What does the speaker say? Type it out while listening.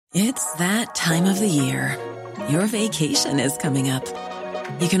It's that time of the year. Your vacation is coming up.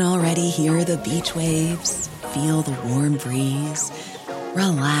 You can already hear the beach waves, feel the warm breeze,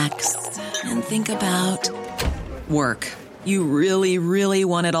 relax, and think about work. You really, really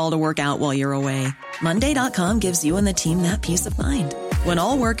want it all to work out while you're away. Monday.com gives you and the team that peace of mind. When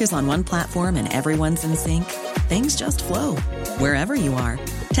all work is on one platform and everyone's in sync, things just flow. Wherever you are,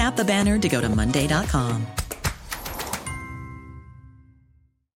 tap the banner to go to Monday.com.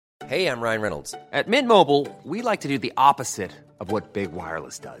 Hey, I'm Ryan Reynolds. At Mint Mobile, we like to do the opposite of what Big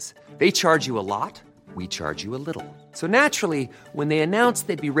Wireless does. They charge you a lot, we charge you a little. So naturally, when they announced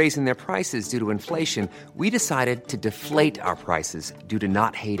they'd be raising their prices due to inflation, we decided to deflate our prices due to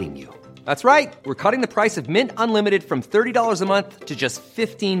not hating you. That's right. We're cutting the price of Mint Unlimited from $30 a month to just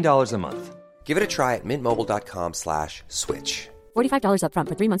 $15 a month. Give it a try at mintmobile.com/switch. $45 up front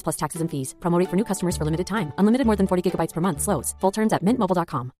for 3 months plus taxes and fees. Promo rate for new customers for limited time. Unlimited more than 40 gigabytes per month. Slows full terms at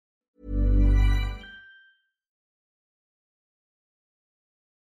mintmobile.com.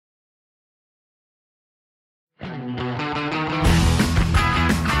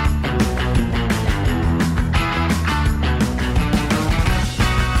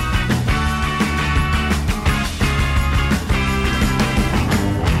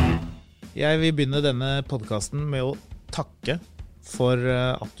 Jeg vil begynne denne podcasten med å takke for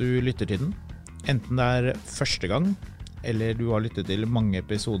at du lytter til den. Enten det første gang, eller du har lyttet til mange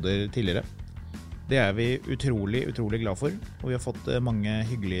episoder tidligere. Det vi utrolig glad for, og vi har fått mange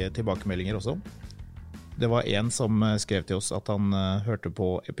hyggelige tilbakemeldinger også. Det var en som skrev til oss at han hørte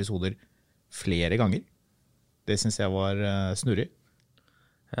på episoder flere ganger. Det synes jeg var snurrig.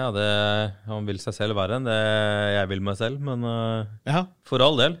 Ja, han vil seg selv verre enn det jeg vil meg selv, men ja. For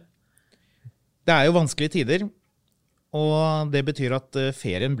all del. Det jo vanskelige tider, og det betyr at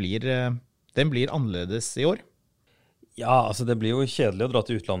ferien blir annerledes i år. Ja, altså det blir jo kjedelig å dra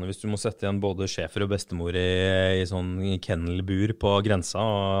til utlandet hvis du må sette igjen både sjefer og bestemor i sånn kennelbur på grensa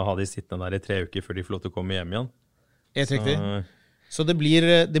og ha de sittende der i 3 uker før de får lov til å komme hjem igjen. Helt riktig. Så det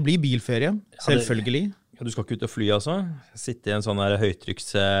blir bilferie, selvfølgelig. Ja, du skal ikke ut og fly altså. Sitte i en sånn her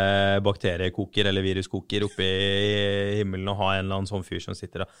høytrykks bakteriekoker eller viruskoker oppe i himmelen og ha en eller annen sånn fyr som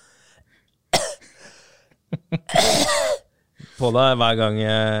sitter der. På deg hver gang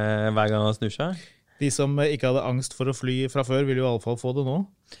han snur seg. De som ikke hadde angst for å fly fra før vil jo i alle fall få det nå.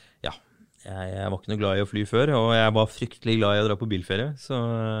 Ja, jeg var ikke noe glad i å fly før, og jeg var fryktelig glad i å dra på bilferie. Så...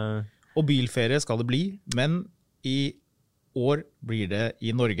 Og bilferie skal det bli, men i år blir det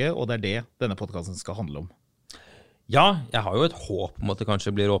i Norge, og det det denne podcasten skal handle om. Ja, jeg har jo et håp om at det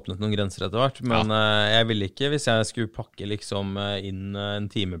kanskje blir åpnet noen grenser etter hvert, men jeg vil ikke, hvis jeg skulle pakke liksom inn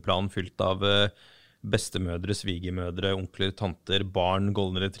en timeplan fylt av bestemødre, svigermødre, onkler, tanter, barn,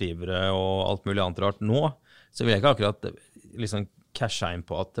 golden retrievere og alt mulig annet rart nå, så vil jeg ikke akkurat liksom cashe inn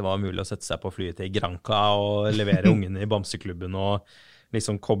på at det var mulig å sette seg på flyet til Granca og levere ungene i Bamseklubben og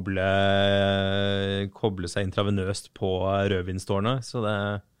liksom koble seg intravenøst på rødvinstårene. Så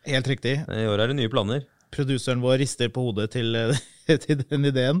det... Helt riktig. I år det nye planer. Produseren vår rister på hodet til den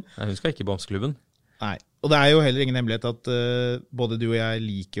ideen. Nei, hun skal ikke i Bamseklubben. Nei, og det jo heller ingen hemmelighet at både du og jeg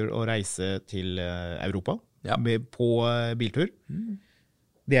liker å reise til Europa på biltur.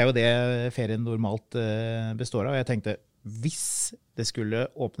 Det jo det ferien normalt består av. Jeg tenkte, hvis det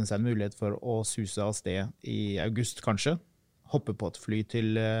skulle åpne seg en mulighet for å suse av sted i august kanskje, hoppe på et fly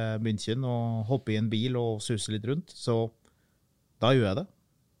til München og hoppe i en bil og suse litt rundt, så da gjør jeg det.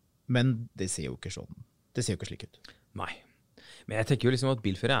 Men det ser jo ikke sånn. Det ser jo ikke slik ut. Nei. Men jeg tenker jo liksom at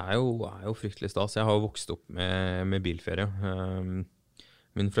bilferie er jo fryktelig stas. Jeg har jo vokst opp med bilferie.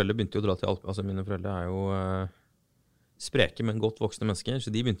 Mine foreldre begynte jo å dra til Alpene. Altså mine foreldre jo spreke, men godt voksne mennesker, så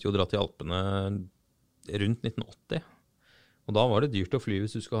de begynte jo å dra til Alpene rundt 1980. Og da var det dyrt å fly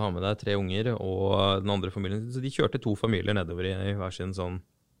hvis du skulle ha med deg 3 unger og den andre familien. Så de kjørte 2 familier nedover i hver sin sånn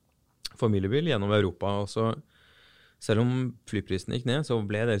familiebil gjennom Europa. Og så, selv om flyprisen gikk ned, så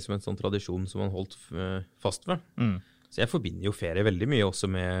ble det liksom en sånn tradisjon som man holdt fast ved. Så jeg forbinder jo ferie veldig mye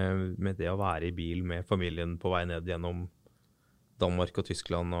også med det å være i bil med familien på vei ned gjennom Danmark og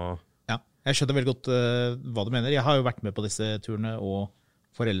Tyskland. Ja, jeg skjønner veldig godt hva du mener. Jeg har jo vært med på disse turene og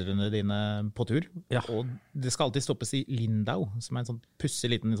foreldrene dine på tur. Ja. Og det skal alltid stoppes i Lindau, som en sånn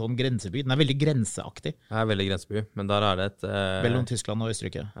pussig liten sånn grenseby. Den veldig grenseaktig. Det veldig grenseby, men der det et... mellom Tyskland og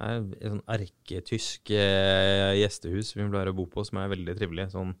Østerrike. Et sånn erketysk gjestehus vi pleier å bo på, som veldig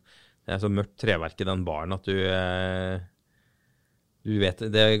trivelig. Sånn, det så mørkt treverk i den baren at du vet,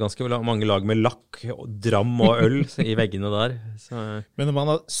 det ganske mange lag med lakk, dram og øl i veggene der. Så. Men når man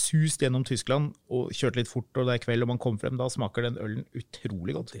har sust gjennom Tyskland og kjørt litt fort, og det kveld og man kommer frem, da smaker den ølen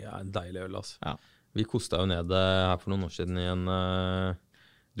utrolig godt. Det en deilig øl, altså. Ja. Vi kostet jo ned her for noen år siden i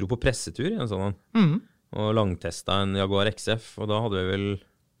dro på pressetur i en sånn, og langtestet en Jaguar XF, og da hadde vi vel,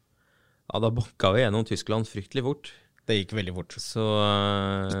 ja, da bakket vi gjennom Tyskland fryktelig fort. Det gikk veldig fort. Så,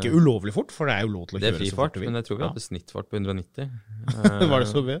 ikke ulovlig fort, for det jo lov til å kjøre så fort. Det frifart, men jeg tror vi hadde snittfart på 190. Var det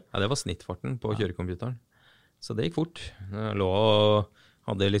så mye? Ja, det var snittfarten på kjørecomputeren. Så det gikk fort. Jeg lå og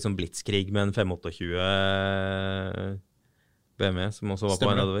hadde liksom blitzkrig med en 528 BMW, som også var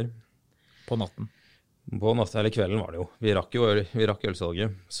på en nedover. På natten. På natten eller kvelden var det jo. Vi rakk ølsalget.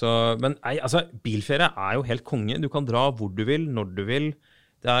 Så, men nei, altså, bilferie jo helt konge. Du kan dra hvor du vil, når du vil.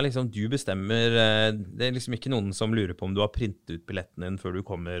 Det liksom, du bestemmer, det liksom ikke noen som lurer på om du har printet ut billetten din før du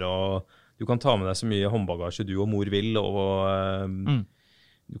kommer, og du kan ta med deg så mye håndbagasje du og mor vil, og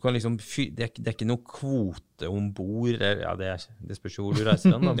du kan liksom, det ikke noe kvote ombord, ja, det spørs jo hvor du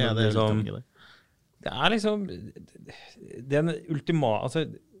reiser den. Da. Det liksom, det liksom, det ultimate, altså,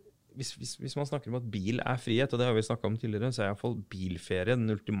 hvis man snakker om at bil frihet, og det har vi snakket om tidligere, så i hvert fall bilferie den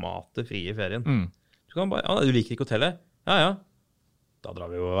ultimate frie ferien. Du kan bare, du liker ikke hotellet? Ja. Da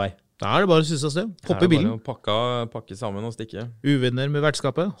drar vi jo vei. Da det bare å synes oss det. Hopp i bilen. Pakke sammen og stikke. Uvenner med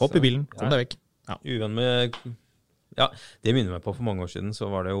vertskapet. Hopp i bilen. Kom deg vekk. Ja. Uvenn med... Ja, det minner meg på for mange år siden, så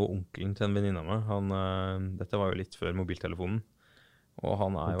var det jo onkelen til en venninne av meg. Dette var jo litt før mobiltelefonen. Og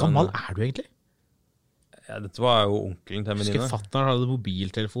han jo Hvor gammel du egentlig? Ja, dette var jo onkelen til en venninne. Husker fatteren hadde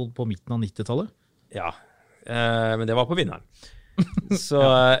mobiltelefon på midten av 90-tallet? Ja, men det var på vinneren. Så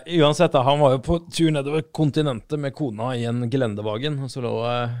uansett, han var jo på tur nedover kontinentet med kona i en gelendevagen, og så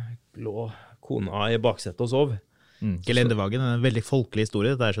lå kona i baksetet og sov. Gelendevagen en veldig folkelig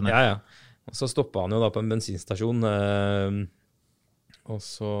historie, det skjønner jeg. Ja. Og så stoppet han jo da på en bensinstasjon, og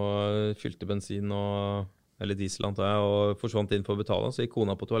så fylte bensin eller diesel antar jeg, og forsvant inn for å betale, så gikk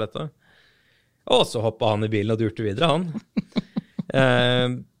kona på toalettet. Og så hoppet han i bilen og durte videre, han.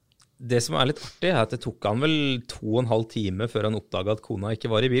 Det som litt artig at det tok han vel 2,5 timer før han oppdaget at kona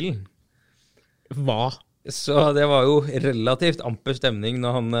ikke var i bilen. Hva? Så det var jo relativt amper stemning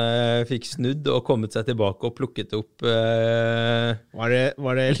når han fikk snudd og kommet seg tilbake og plukket opp... Var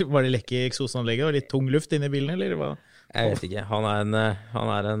det lekk i eksosanlegget og litt tung luft inne i bilen, eller hva? Jeg vet ikke. Han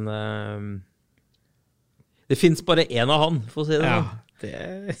en det finnes bare en av han, for å si det. Ja,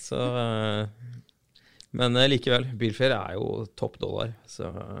 det... Så... Men likevel, bilferie jo topp dollar. Så,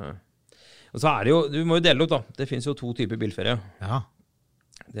 og så det jo, du må jo dele opp da. Det finnes jo 2 typer bilferie. Ja.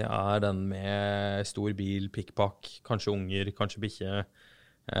 Det den med stor bil, pickpack, kanskje unger, kanskje bikkje,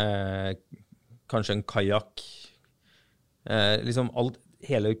 kanskje en kajak. Liksom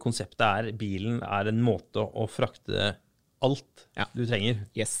hele konseptet bilen en måte å frakte alt du trenger.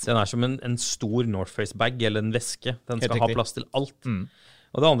 Yes. Den som en stor North Face bag eller en veske. Den skal ha plass til alt.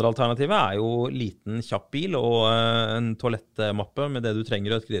 Og det andre alternativet jo liten, kjapp bil og en toalettmappe med det du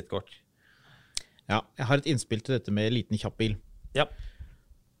trenger og et kredittkort. Ja, jeg har et innspill til dette med liten, kjapp bil. Ja.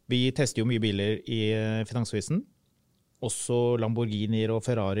 Vi tester jo mye biler i Finansavisen, også Lamborghinier og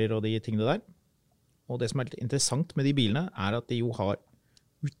Ferrarier og de tingene der. Og det som litt interessant med de bilene at de jo har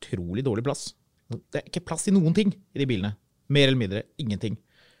utrolig dårlig plass. Det ikke plass til noen ting i de bilene. Mer eller mindre, ingenting.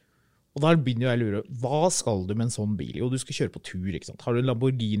 Og da begynner jeg å lure, hva skal du med en sånn bil? Jo, du skal kjøre på tur, ikke sant? Har du en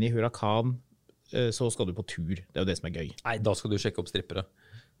Lamborghini Huracan, så skal du på tur. Det jo det som gøy. Nei, da skal du sjekke opp strippere.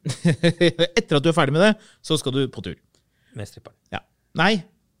 Etter at du ferdig med det, så skal du på tur. Med stripperen. Ja. Nei,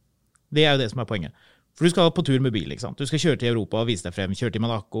 det jo det som poenget. For du skal på tur med bil, ikke sant? Du skal kjøre til Europa og vise deg frem, kjøre til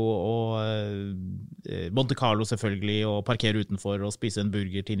Monaco og Monte Carlo selvfølgelig, og parkere utenfor og spise en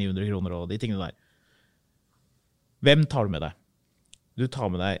burger til 900 kroner og de tingene der. Hvem tar du med deg? Du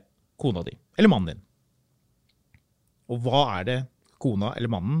tar med deg kona di, eller mannen din. Og hva det kona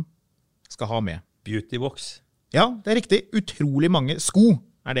eller mannen skal ha med? Beautybox. Ja, det riktig. Utrolig mange sko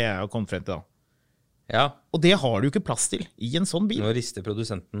det jeg har kommet frem til da. Ja. Og det har du ikke plass til i en sånn bil. Nå rister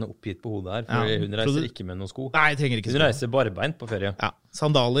produsenten oppgitt på hodet her, for hun reiser ikke med noen sko. Nei, jeg trenger ikke sko. Hun reiser barbeint på ferie. Ja,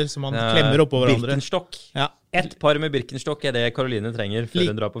 sandaler som man klemmer opp over hverandre. Birkenstock. Ja. Et par med Birkenstock det Caroline trenger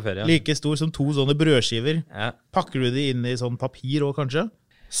før hun drar på ferie. Like stor som 2 sånne brødskiver. Ja. Pakker du de inn i sånn papir også, kanskje?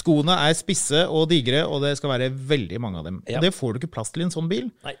 Skoene spisse og digre, og det skal være veldig mange av dem. Ja. Og det får du ikke plass til i en sånn bil.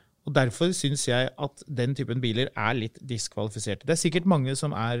 Nei. Og derfor synes jeg at den typen biler litt diskvalifiserte. Det sikkert mange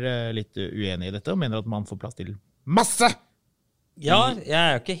som litt uenige i dette, og mener at man får plass til masse! Ja,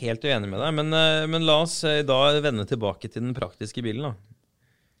 jeg jo ikke helt uenig med deg, men la oss da vende tilbake til den praktiske bilen da.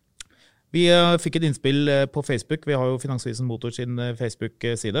 Vi fikk et innspill på Facebook. Vi har jo Finansavisen Motor sin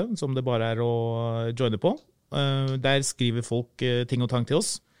Facebook-side, som det bare å joine på. Der skriver folk ting og tang til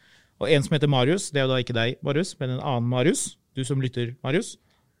oss. Og en som heter Marius, det jo da ikke deg, Marius, men en annen Marius, du som lytter, Marius,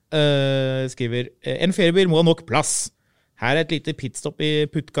 skriver, en feriebil må ha nok plass. Her er et lite pitstop i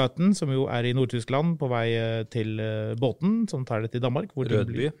Puttgarten, som jo er i Nord-Tyskland, på vei til båten, som tar det til Danmark.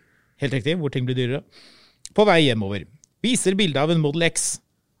 Rødby. Helt riktig, hvor ting blir dyrere. På vei hjemover. Viser bildet av en Model X,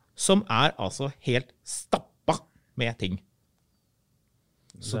 som er altså helt stappa med ting.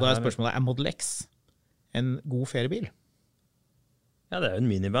 Så da er spørsmålet, er Model X en god feriebil? Ja, det er jo en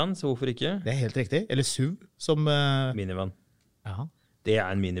minivan, så hvorfor ikke? Det er helt riktig. Eller SUV, som... Minivan. Ja. Det er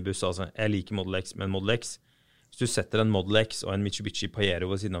en minibuss, altså. Jeg liker Model X, men Model X, hvis du setter en Model X og en Mitsubishi Pajero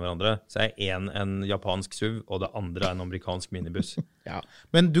ved siden av hverandre, så er en japansk SUV, og det andre er en amerikansk minibuss. Ja,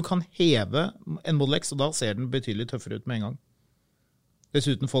 men du kan heve en Model X, og da ser den betydelig tøffere ut med en gang.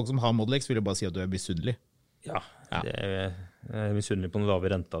 Dessuten, folk som har Model X vil jo bare si at du er misunnelig. Ja. Det er misunnelig på den lave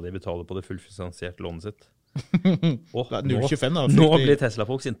renta de betaler på det fullfinansierte lånet sitt. Nå blir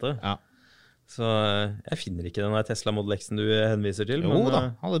Tesla-folk sinte. Ja. Så jeg finner ikke den Tesla Model X-en du henviser til. Jo da,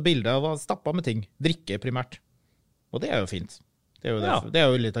 han hadde bilder av stappa med ting. Drikke primært. Og det er jo fint. Det er jo, det er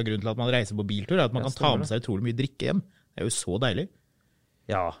jo litt av grunnen til at man reiser på biltur, at man kan ta med seg utrolig mye drikke hjem. Det er jo så deilig.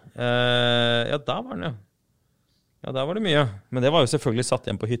 Ja, der var den, Ja, der var det mye. Men det var jo selvfølgelig satt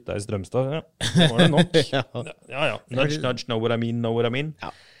igjen på hytta i Strømstad. Ja, det var det nok. Ja. Nudge, nudge, know what I mean.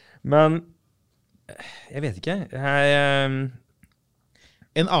 Ja. Men jeg vet ikke.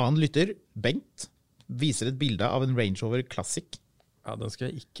 En annen lytter, Bengt, viser et bilde av en Range Rover Classic. Ja, den skal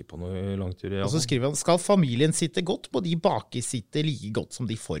jeg ikke på noe langtur i. Og så skriver han, skal familien sitte godt, må de baki sitte like godt som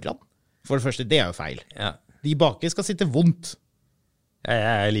de foran? For det første, det er jo feil. Ja. De baki skal sitte vondt. Jeg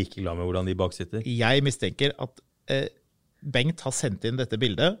er like glad med hvordan de bak sitter. Jeg mistenker at Bengt har sendt inn dette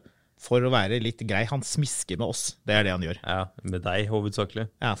bildet for å være litt grei. Han smisker med oss. Det er det han gjør. Ja, med deg hovedsakelig.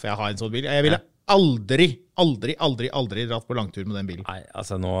 Ja, for jeg har en sånn bil. Jeg ville aldri dratt på langtur med den bilen. Nei,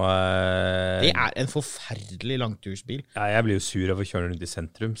 altså nå... Det er en forferdelig langtursbil. Ja, jeg blir jo sur av å kjøre rundt i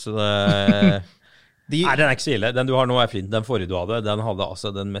sentrum, så det... Nei, den er ikke så ille. Den du har nå er fin. Den forrige du hadde, den hadde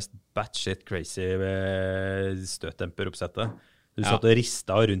altså den mest batshit crazy støtdemperoppsettet. Du satt og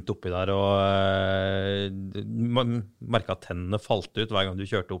ristet rundt oppi der, og merket at tennene falt ut hver gang du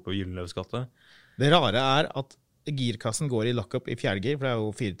kjørte opp på Gyldenløves gate. Det rare er at girkassen går i lockup i 4. gir, for det er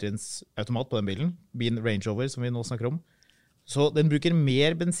jo 4-trinns automat på den bilen. Bilen Range Rover, som vi nå snakker om. Så den bruker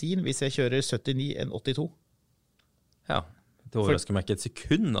mer bensin hvis jeg kjører 79 enn 82. Ja, det overrasker meg ikke et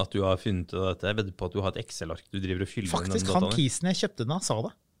sekund at du har funnet dette. Jeg vedder på at du har et Excel-ark du driver og fyller. Faktisk, han kisen jeg kjøpte den av sa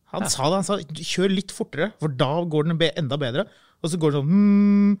det. Han sa, kjør litt fortere, for da går den enda bedre. Og så går det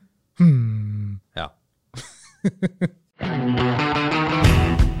sånn, Ja.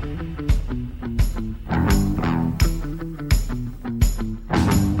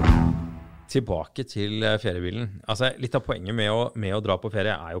 Tilbake til feriebilen. Altså, litt av poenget med å dra på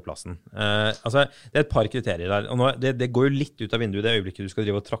ferie er jo plassen. Altså, det er et par kriterier der. Og nå, det går jo litt ut av vinduet det øyeblikket du skal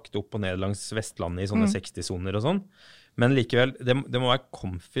drive og trakte opp og ned langs Vestlandet i sånne 60-soner og sånn. Men likevel, det må være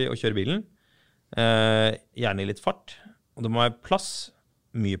comfy å kjøre bilen. Gjerne i litt fart. Og det må være plass.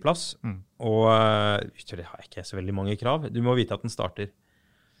 Mye plass. Og det har ikke så veldig mange krav. Du må vite at den starter.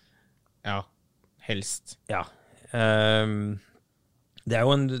 Ja, helst. Ja. Det er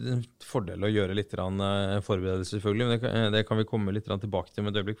jo en fordel å gjøre litt forberedelse, selvfølgelig, men det kan vi komme litt tilbake til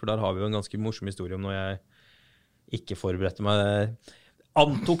med et øyeblikk, for der har vi jo en ganske morsom historie om når jeg ikke forberedte meg,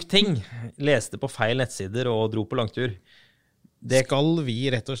 antok ting, leste på feil nettsider og dro på langtur. Skal vi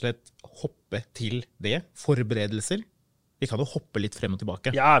rett og slett hoppe til det? Forberedelser? Vi kan jo hoppe litt frem og tilbake.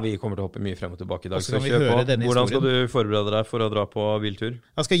 Ja, vi kommer til å hoppe mye frem og tilbake i dag. Så hvordan skal du forberede deg for å dra på biltur?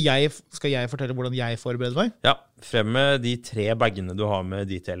 Ja, skal jeg fortelle hvordan jeg forbereder meg? Ja, frem med de 3 bagene du har med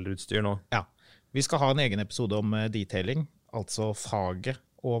detailerutstyr nå. Ja, vi skal ha en egen episode om detailing, altså faget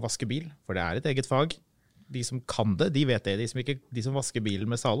å vaske bil, for det er et eget fag. De som kan det, de vet det. De som vasker bilen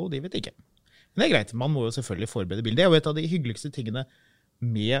med Salo, de vet ikke. Men det er greit, man må jo selvfølgelig forberede bilen. Det er jo et av de hyggeligste tingene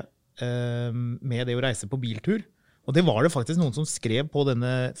med det å reise på biltur. Og det var det faktisk noen som skrev på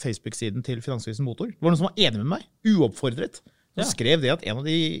denne Facebook-siden til Finansavisen Motor. Det var noen som var enig med meg, uoppfordret. Så skrev det at en av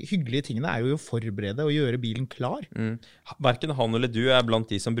de hyggelige tingene er jo å forberede og gjøre bilen klar. Hverken han eller du er blant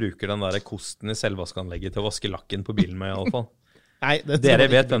de som bruker den der kosten i selvvaskeanlegget til å vaske lakken på bilen med i alle fall. Nei, dere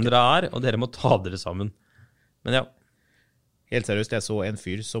vet hvem dere er, og dere må ta dere sammen. Men ja. Helt seriøst, jeg så en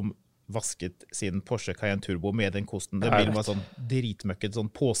fyr som vasket sin Porsche Cayenne Turbo med den kosten. Den bilen var sånn dritmøkket, sånn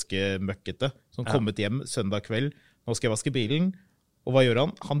påskemøkkete, som kommet hjem søndag kveld. Nå skal jeg vaske bilen, og hva gjør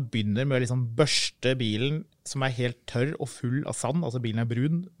han? Han begynner med å liksom børste bilen som er helt tørr og full av sand, altså bilen er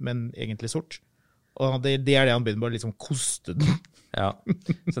brun, men egentlig sort. Og det er det han begynner med å liksom koste den. Ja,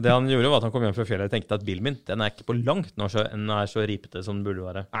 så det han gjorde var at han kom hjem fra fjellet og tenkte at bilen min, den er ikke på langt når den er så ripete som den burde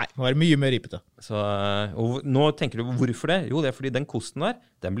være. Nei, den må være mye mer ripete. Så, og nå tenker du, hvorfor det? Jo, det er fordi den kosten der,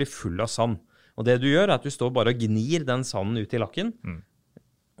 den blir full av sand. Og det du gjør at du står bare og gnir den sanden ut I lakken,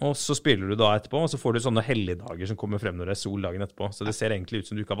 og så spiller du da etterpå, og så får du sånne helligdager som kommer frem når det sol dagen etterpå. Så det ser egentlig ut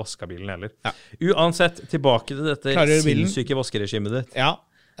som du ikke har vasket bilen heller. Ja. Uansett, tilbake til dette sinnssyke vaskeregimet ditt. Ja,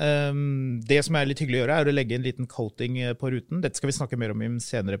 det som litt hyggelig å gjøre å legge en liten coating på ruten. Dette skal vi snakke mer om I en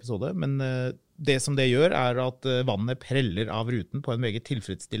senere episode, men det som det gjør at vannet preller av ruten på en meget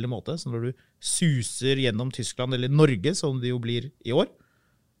tilfredsstillende måte. Så når du suser gjennom Tyskland eller Norge, som det jo blir I år,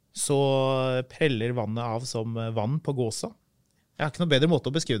 så preller vannet av som vann på gåsa. Jeg har ikke noe bedre måte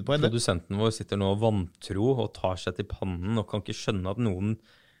å beskrive det på enn det. Produsenten vår sitter nå vantro og tar seg til pannen og kan ikke skjønne at noen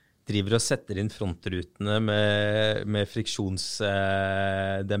driver og setter inn frontrutene med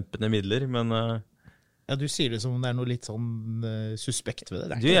friksjonsdempende midler, men... Ja, du sier det som om det noe litt sånn suspekt ved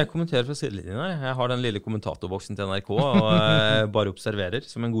det. Du, jeg kommenterer fra sidelinjen her. Jeg har den lille kommentatorboksen til NRK og bare observerer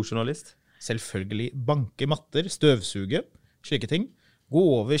som en god journalist. Selvfølgelig banke matter, støvsuge, slike ting. Gå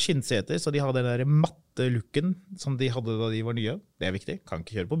over skinnseter, så de har den der matte looken som de hadde da de var nye. Det viktig. Kan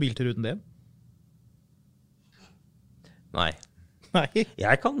ikke kjøre på biltur uten det. Nei.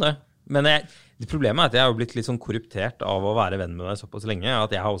 Jeg kan det. Men det problemet at jeg har blitt litt sånn korruptert av å være venn med deg såpass lenge,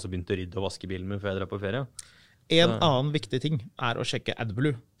 at jeg har også begynt å rydde og vaske bilen min før jeg drar på ferie. En annen viktig ting å sjekke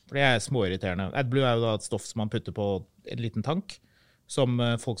AdBlue, for det småirriterende. AdBlue jo da et stoff som man putter på en liten tank, som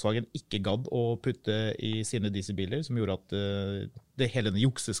Volkswagen ikke gadd å putte I sine dieselbiler, som gjorde at hele denne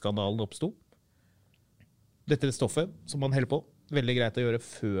jukseskandalen oppstod. Dette stoffet som man heller på, veldig greit å gjøre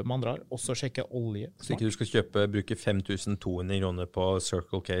før man drar, også sjekke olje. Så ikke du skal bruke 5.200 kroner på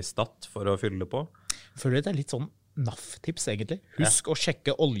Circle K Stat for å fylle det på? Jeg føler det litt sånn NAF-tips egentlig. Husk å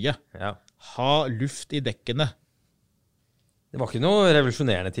sjekke olje. Ja. Ha luft I dekkene. Det var ikke noe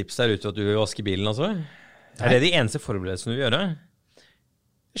revolusjonerende tips der ute at du vil vaske bilen, altså? Det de eneste forberedelsene du vil gjøre?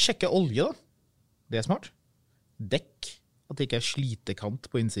 Sjekke olje da. Det smart. Dekk. At det ikke slitekant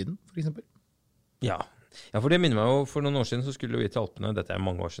på innsiden, for eksempel. Ja, for det minner meg jo, for noen år siden så skulle vi til Alpene, dette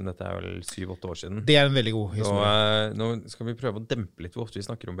mange år siden, dette vel 7-8 år siden. Det en veldig god historie. Og nå skal vi prøve å dempe litt hvor ofte vi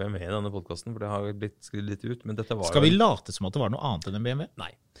snakker om BMW I denne podcasten, for det har blitt skrevet litt ut, men dette var... Skal vi late som at det var noe annet enn en BMW?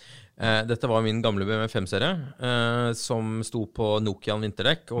 Nei. Dette var min gamle BMW 5-serie, som sto på Nokian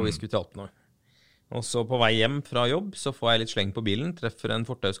vinterdekk, og vi skulle til Alpene. Og så på vei hjem fra jobb, så får jeg litt sleng på bilen, treffer en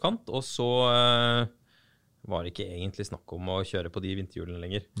fortauskant, og så var det ikke egentlig snakk om å kjøre på de vinterhjulene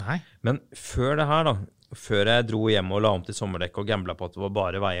lenger. Nei. Men før det her da, før jeg dro hjem og la om til sommerdekk og gamblet på at det var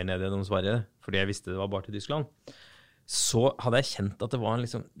bare veier ned gjennom Sverige, fordi jeg visste det var bare til Tyskland, så hadde jeg kjent at det var en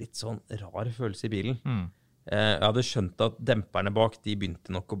liksom, litt sånn rar følelse I bilen. Jeg hadde skjønt at demperne bak, de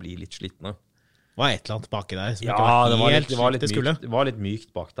begynte nok å bli litt slitne. Det var et eller annet baki der som ja, ikke var helt det var litt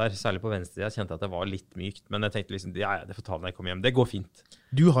mykt bak der, særlig på venstre. Jeg kjente at det var litt mykt, men jeg tenkte liksom, ja, det får ta når jeg kommer hjem. Det går fint.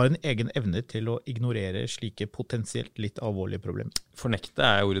 Du har en egen evne til å ignorere slike potensielt litt alvorlige problemer. Fornekte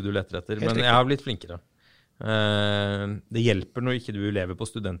ordet du leter etter, men jeg har blitt flinkere. Det hjelper når ikke du lever på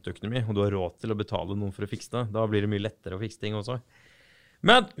studentøkonomi, og du har råd til å betale noen for å fikse det. Da blir det mye lettere å fikse ting også.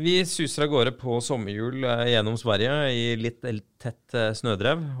 Men vi suser av gårde på sommerhjul gjennom Sverige I litt tett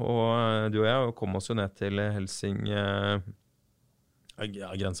snødrev, og du og jeg kom oss jo ned til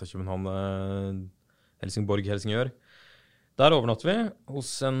grensa København, Helsingborg-Helsingør. Der overnatter vi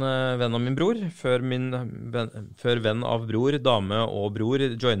hos en venn av min bror, før venn av bror, dame og bror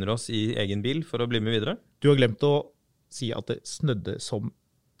joiner oss I egen bil for å bli med videre. Du har glemt å si at det snødde som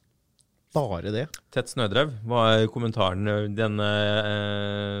bare det. Tett snødrev var kommentaren den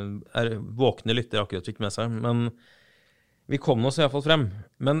våkne lytter akkurat fikk med seg, men vi kom oss I hvert fall frem.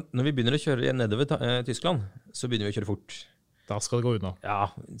 Men når vi begynner å kjøre nedover Tyskland, så begynner vi å kjøre fort. Da skal det gå unna.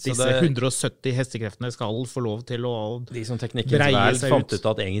 Ja, disse 170 hestekreftene skal få lov til å de som teknikken vel fant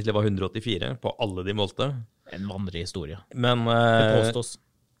ut at egentlig var 184 på alle de målte. En vandrig historie. Men, det påstås.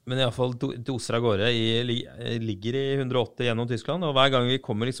 Men I hvert fall doser av gårde ligger I 180 gjennom Tyskland, og hver gang vi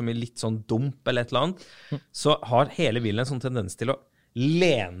kommer liksom I litt sånn dump eller et eller annet, så har hele bilen en sånn tendens til å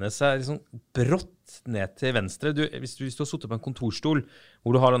lene seg liksom brått ned til venstre. Hvis du har suttet på en kontorstol,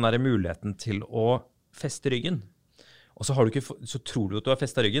 hvor du har den der muligheten til å feste ryggen, og så tror du at du har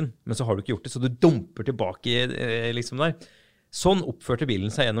festet ryggen, men så har du ikke gjort det, så du dumper tilbake liksom der. Sånn oppførte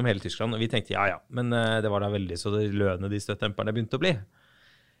bilen seg gjennom hele Tyskland, og vi tenkte, ja, men det var da veldig så det lønne de støttemperne begynte å bli.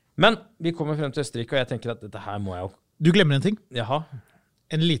 Men vi kommer frem til Østerrike, og jeg tenker at dette her må jeg jo... Du glemmer en ting. Jaha.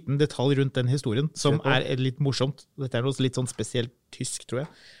 En liten detalj rundt den historien, som litt morsomt. Dette noe litt sånn spesielt tysk, tror jeg.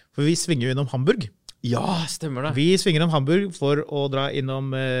 For vi svinger jo innom Hamburg. Ja, stemmer det. Vi svinger innom Hamburg for å dra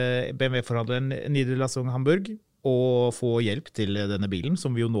innom BMW-forhandleren Niederlassung Hamburg, og få hjelp til denne bilen,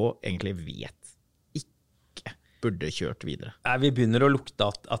 som vi jo nå egentlig vet ikke burde kjørt videre. Vi begynner å lukte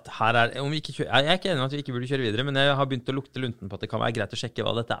at her om vi ikke kjører, jeg ikke enig med at vi ikke burde kjøre videre, men jeg har begynt å lukte lunten på at det kan være greit å sjekke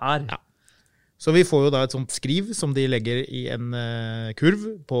hva dette er. Ja. Så vi får jo da et sånt skriv som de legger i en kurv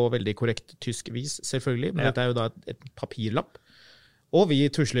på veldig korrekt tysk vis, selvfølgelig. Men dette er jo da et papirlapp. Og vi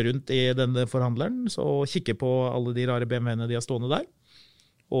tusler rundt i denne forhandleren og kikker på alle de rare BMW-ene de har stående der.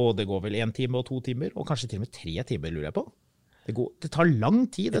 Og det går vel 1 time og 2 timer, og kanskje til og med 3 timer, lurer jeg på. Det tar lang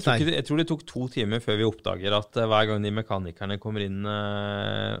tid, dette her. Jeg tror det tok 2 timer før vi oppdager at hver gang de mekanikerne kommer inn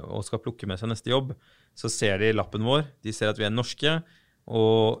og skal plukke med seg neste jobb, så ser de lappen vår, de ser at vi er norske,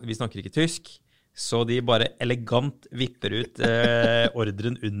 og vi snakker ikke tysk, så de bare elegant vipper ut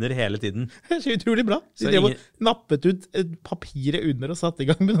ordren under hele tiden. Det er så utrolig bra. De nappet ut papiret under og satt i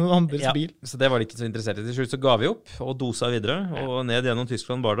gang med noen andres bil. Så det var de ikke så interessert i. Til slutt så ga vi opp og dosa videre, og ned gjennom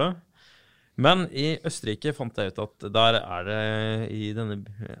Tyskland bar det. Men i Østerrike fant jeg ut at der er det, i denne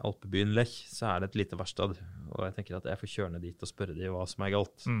alpebyen Lech, så er det et lite verksted. Og jeg tenker at jeg får kjøre ned dit og spørre dem hva som er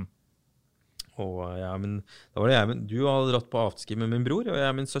galt. Og men da var det du hadde dratt på afterski med min bror, og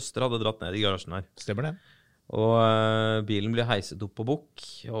jeg og min søster hadde dratt ned i garasjen her. Stemmer det. Og bilen ble heiset opp på bukk,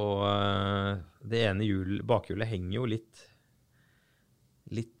 og det ene bakhjulet henger jo litt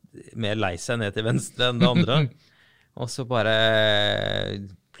mer lei seg ned til venstre enn det andre. Og så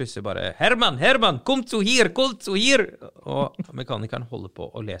plutselig bare, Herman, kom zu hier! Og mekanikeren holder på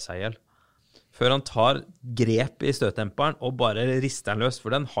å le seg ihjel. Før han tar grep i støttemperen og bare rister den løs,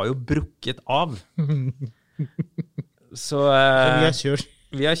 for den har jo brukket av. Så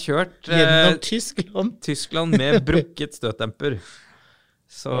vi har kjørt gjennom Tyskland med brukket støttemper.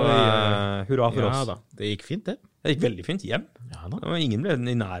 Så hurra for oss. Ja da, det gikk fint det. Det gikk veldig fint hjem. Ja da. Og ingen ble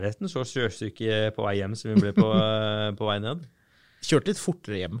i nærheten så sjøsyke på vei hjem som vi ble på vei ned. Kjørte litt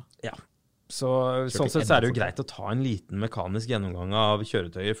fortere hjem. Ja. Sånn sett så er det jo greit å ta en liten mekanisk gjennomgang av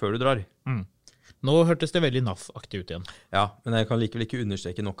kjøretøyer før du drar. Nå hørtes det veldig NAF-aktig ut igjen. Ja, men jeg kan likevel ikke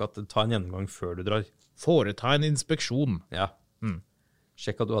understreke nok at ta en gjennomgang før du drar. Foreta en inspeksjon. Ja.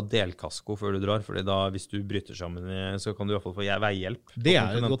 Sjekk at du har delkasko før du drar, fordi da hvis du bryter sammen, så kan du i hvert fall få veihjelp. Det er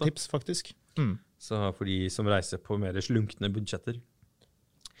et godt tips, faktisk. Så for de som reiser på mer slunkne budsjetter.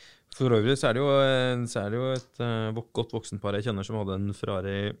 For øvrig så er det jo et godt voksenpar jeg kjenner som hadde en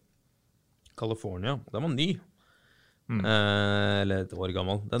Ferrari California. Den var ny. Eller et år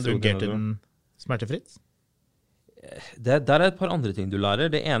gammel. Fungerte den smertefritt? Der er et par andre ting du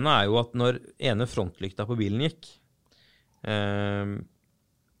lærer. Det ene er jo at når ene frontlykta på bilen gikk,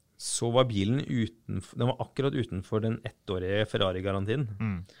 så var bilen den var akkurat utenfor den 1-årige Ferrari-garantien.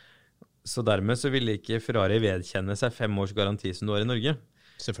 Så dermed så ville ikke Ferrari vedkjenne seg 5 års garanti som du har i Norge.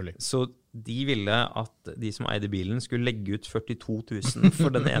 Selvfølgelig. Så de ville at de som eide bilen skulle legge ut 42 000 for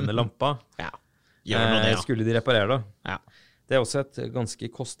den ene lampa. Skulle de reparere det. Ja. Det er også et ganske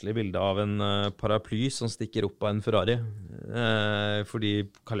kostelig bilde av en paraply som stikker opp av en Ferrari, fordi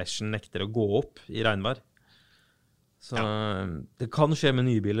kalesjen nekter å gå opp i regnvær. Så det kan skje med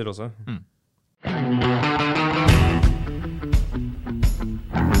nye biler også.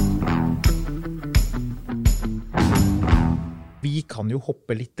 Vi kan jo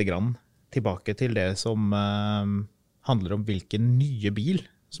hoppe litt grann tilbake til det som handler om hvilken nye bil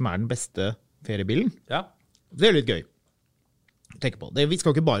som er den beste feriebilen. Ja. Det er litt gøy. Tenk på. Vi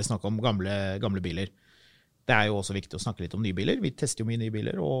skal ikke bare snakke om gamle biler. Det er jo også viktig å snakke litt om nye biler. Vi tester jo mye nye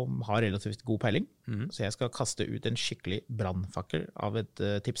biler og har relativt god peiling. Så jeg skal kaste ut en skikkelig brannfakkel av et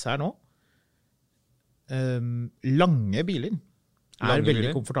tips her nå. Lange biler er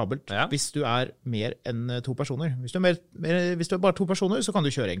veldig komfortabelt hvis du er mer enn 2 personer. Hvis du er bare 2 personer, så kan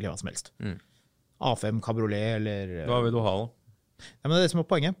du kjøre egentlig hva som helst. A5 Cabriolet eller... Hva vil du ha da? Ja, men det er det som er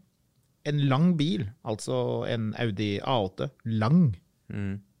poenget. En lang bil, altså en Audi A8, lang,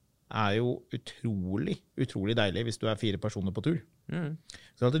 er jo utrolig deilig hvis du er 4 personer på tur.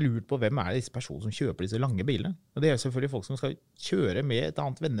 Så jeg hadde lurt på hvem er disse personene som kjøper disse lange bilene. Og det er selvfølgelig folk som skal kjøre med et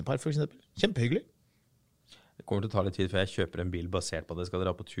annet vennepar, for eksempel. Kjempehyggelig. Det kommer til å ta litt tid før jeg kjøper en bil basert på at jeg skal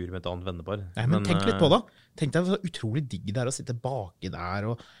dra på tur med et annet vennepar. Nei, men tenk litt på det. Tenk deg så utrolig digg det er å sitte baki der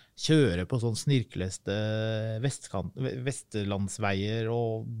og kjøre på sånn snirkleste vestlandsveier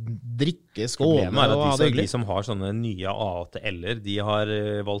og drikke, skåne og ha det hyggelig. De som har sånne nye A8L-er, de har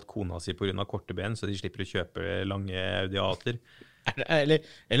valgt kona si på grunn av korte ben, så de slipper å kjøpe lange Audi A8-er.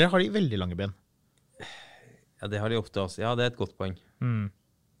 Eller har de veldig lange ben? Ja, det har de ofte også. Ja, det er et godt poeng.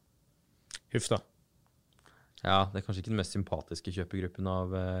 Huff da. Ja, det er kanskje ikke den mest sympatiske kjøpegruppen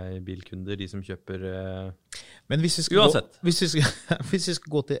av bilkunder, de som kjøper Men hvis vi skal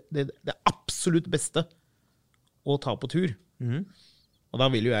gå til det absolutt beste å ta på tur, og da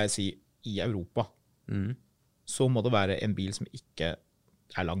vil jo jeg si i Europa, så må det være en bil som ikke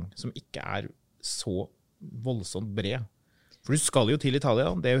er lang, som ikke er så voldsomt bred. For du skal jo til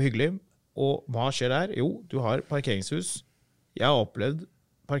Italia, det er jo hyggelig, og hva skjer der? Jo, du har parkeringshus. Jeg har opplevd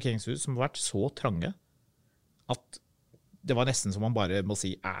parkeringshus som har vært så trange at det var nesten som man bare må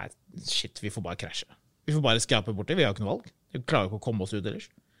si, shit, vi får bare krasje. Vi får bare skrape borti, vi har ikke noe valg. Vi klarer ikke å komme oss ut ellers.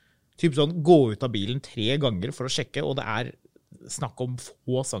 Typ sånn, gå ut av bilen 3 ganger for å sjekke, og det snakk om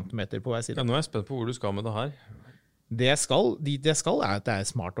få centimeter på hver side. Ja, nå er jeg spent på hvor du skal med det her. Det jeg skal at det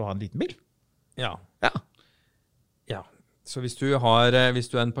smart å ha en liten bil. Ja. Ja. Så hvis du er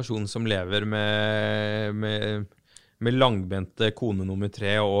en person som lever med langbente kone nummer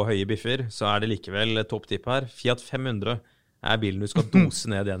 3 og høye biffer, så det likevel topptipp her. Fiat 500 bilen du skal dose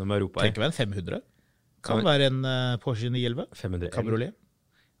ned gjennom Europa. Trenger ikke være en 500. Kan være en Porsche 911. 500 Cabriolet.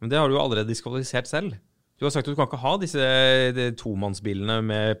 Men det har du jo allerede diskvalifisert selv. Du har sagt at du kan ikke ha disse tomannsbilene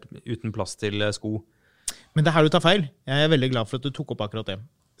uten plass til sko. Men det her du tar feil. Jeg veldig glad for at du tok opp akkurat det,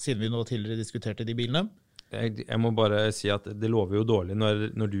 siden vi nå tidligere diskuterte de bilene. Jeg må bare si at det lover jo dårlig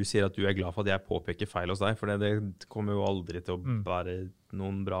når du sier at du glad for at jeg påpeker feil hos deg, for det kommer jo aldri til å være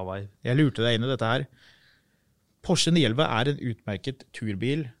noen bra vei. Jeg lurte deg inn i dette her. Porsche 911 en utmerket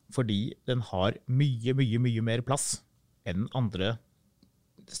turbil fordi den har mye, mye, mye mer plass enn andre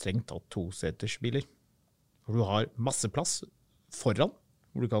strengt tatt 2-setersbiler. For du har masse plass foran,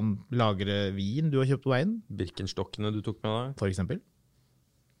 hvor du kan lagre vin du har kjøpt på veien. Birkenstokkene du tok med deg. For eksempel.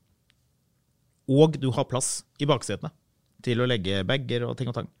 Og du har plass i baksetene til å legge bagger og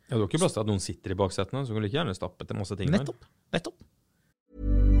ting og tang. Ja, du har ikke plass til at noen sitter i baksetene, så kan du like gjerne stappe til masse ting. Nettopp.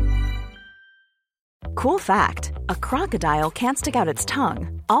 Cool fact, a crocodile can't stick out its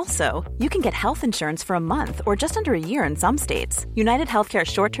tongue. Also, you can get health insurance for a month or just under a year in some states. United Healthcare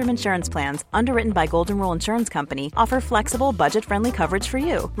short-term insurance plans, underwritten by Golden Rule Insurance Company, offer flexible, budget-friendly coverage for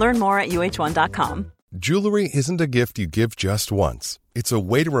you. Learn more at uh1.com. Jewelry isn't a gift you give just once. It's a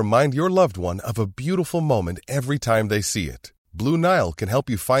way to remind your loved one of a beautiful moment every time they see it. Blue Nile can help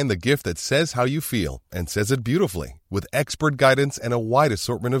you find the gift that says how you feel and says it beautifully, with expert guidance and a wide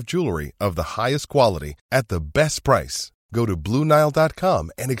assortment of jewelry of the highest quality at the best price. Go to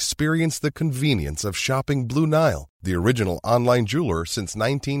BlueNile.com and experience the convenience of shopping Blue Nile, the original online jeweler since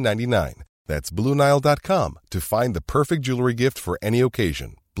 1999. That's BlueNile.com to find the perfect jewelry gift for any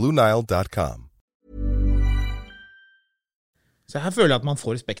occasion. BlueNile.com. Så her føler jeg at man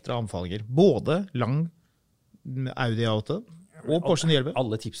får spektret av anbefalinger. Både lang Audi A8 og Porsche 911.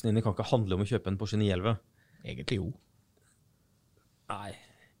 Alle tipsene dine kan ikke handle om å kjøpe en Porsche 911. Egentlig jo. Nei,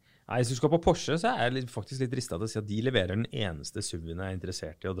 hvis du skal på Porsche, så jeg faktisk litt ristet til å si at de leverer den eneste SUV-en jeg er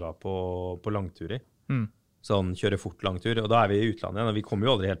interessert i å dra på langtur i. Sånn kjøre fort langtur, og da vi i utlandet igjen, og vi kommer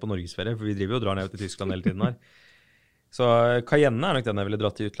jo aldri helt på Norgesferie, for vi driver jo og drar ned til Tyskland hele tiden her. Så Cayenne nok den jeg ville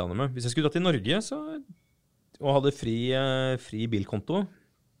dratt til utlandet med. Hvis jeg skulle dratt til Norge, og hadde fri bilkonto,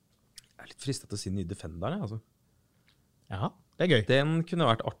 jeg litt fristet til å si nye Defenderne, altså. Ja, det gøy. Den kunne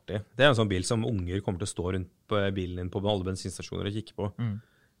vært artig. Det en sånn bil som unger kommer til å stå rundt på bilen din på alle bensinstasjoner og kikke på.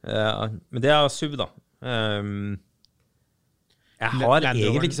 Men det SUV, da. Jeg har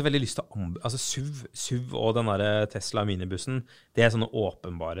egentlig ikke så veldig lyst til altså SUV og den der Tesla minibussen, det sånne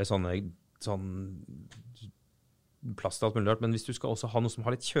åpenbare sånn plass til alt mulig rart, men hvis du skal også ha noe som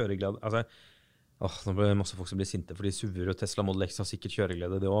har litt kjøreglede, altså, nå blir det masse folk som blir sinte, fordi SUV og Tesla Model X har sikkert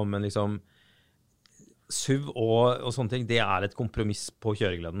kjøreglede det også, men liksom SUV og sånne ting, det et kompromiss på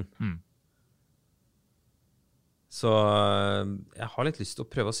kjøregleden. Så jeg har litt lyst til å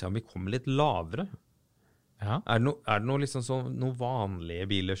prøve å se om vi kommer litt lavere. Ja. Det noe liksom noen vanlige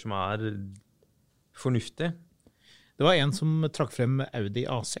biler som fornuftige? Det var en som trakk frem Audi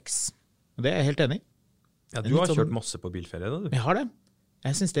A6. Det jeg helt enig i. Ja, du har kjørt masse på bilferie, da, du. Jeg har det.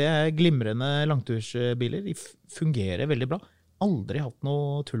 Jeg synes det glimrende langtursbiler. De fungerer veldig bra. Aldri hatt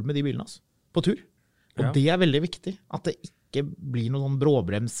noe tull med de bilene, altså. På tur. Og det veldig viktig. At det ikke blir noen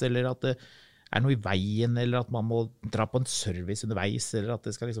bråbrems, eller at det noe i veien, eller at man må dra på en service underveis, eller at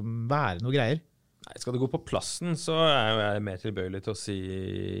det skal liksom være noe greier. Nei, skal det gå på plassen, så jeg mer tilbøyelig til å si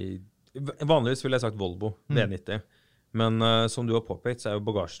vanligvis ville jeg sagt Volvo, V90. Men som du har påpekt, så jo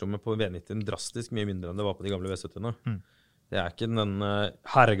bagasjerommet på V90 drastisk mye mindre enn det var på de gamle V70-ene. Det ikke den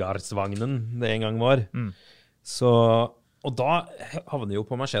herregardsvagnen det en gang var. Så, og da havner jo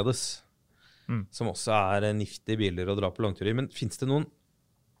på Mercedes, som også niftige biler å dra på langtur i. Men finnes det noen,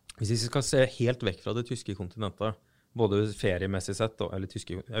 hvis vi skal se helt vekk fra det tyske kontinentet, både feriemessig sett, eller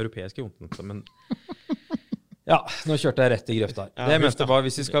europeiske kontinentet, men ja, nå kjørte jeg rett i grøfta her. Det meste var,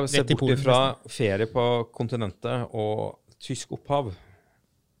 hvis vi skal se bort fra ferie på kontinentet og tysk opphav,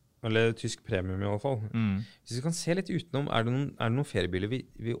 eller tysk premium i alle fall. Hvis vi kan se litt utenom, det noen feriebiler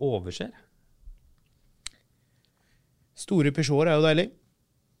vi overser? Store Peugeot jo deilig.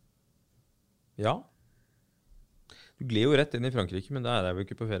 Ja. Du gled jo rett inn i Frankrike, men der vi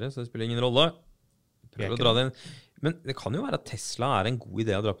ikke på ferie, så det spiller ingen rolle. prøver å dra det inn. Men det kan jo være at Tesla en god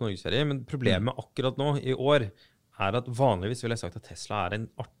idé å dra på norgesferie, men problemet akkurat nå i år at vanligvis vil jeg sagt at Tesla en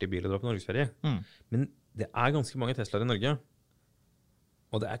artig bil å dra på norgesferie. Men det ganske mange Teslaer i Norge,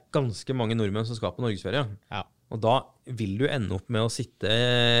 og det ganske mange nordmenn som skal på norgesferie. Ja. Og da vil du ende opp med å sitte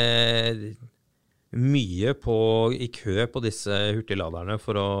mye i kø på disse hurtigladerne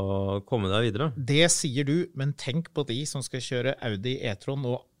for å komme deg videre. Det sier du, men tenk på de som skal kjøre Audi e-tron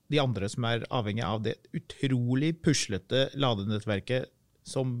og de andre som avhengig av det utrolig puslete ladenettverket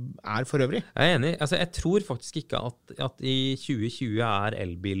som for øvrig. Jeg enig. Altså, jeg tror faktisk ikke at i 2020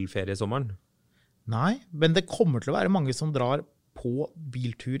 elbilferiesommeren. Nei, men det kommer til å være mange som drar på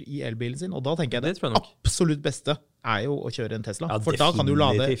biltur i elbilen sin, og da tenker jeg det absolutt beste jo å kjøre en Tesla. For da kan du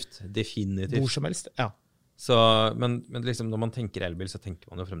lade definitivt. Hvor som helst. Ja. Så, men liksom, når man tenker elbil, så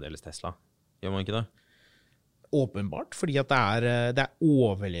tenker man jo fremdeles Tesla. Gjør man ikke det? Åpenbart, fordi at det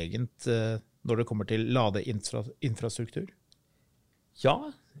overlegent når det kommer til ladeinfrastruktur. Ja,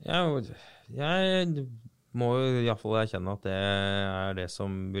 jeg må jo i hvert fall erkjenne at det det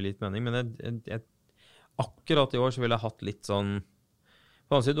som vil litt mening, men akkurat i år så ville jeg hatt litt sånn,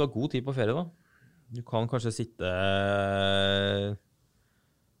 på annen side, du har god tid på ferie da. Du kan kanskje sitte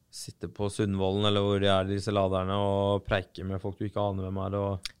på Sundvolden, eller hvor disse laderne, og preike med folk du ikke aner hvem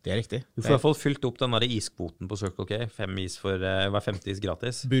og det riktig. Du får i hvert fall fylt opp den der iskvoten på Circle K, 5 is for hver 50 is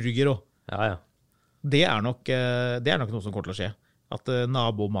gratis. Burger også. Ja. Det nok noe som kommer til å skje. At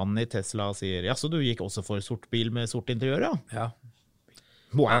nabomannen i Tesla sier, ja, så du gikk også for sort bil med sort interiør, ja? Ja.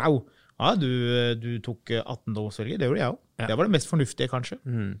 Wow! Ja, du tok 18 årsvelger, det gjorde jeg også. Ja. Det var det mest fornuftige, kanskje.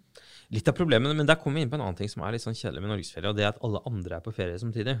 Litt av problemet, men der kommer vi inn på en annen ting som litt sånn kjedelig med norgesferie, og det at alle andre på ferie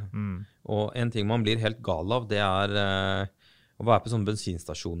samtidig. Og en ting man blir helt gal av, det å være på sånne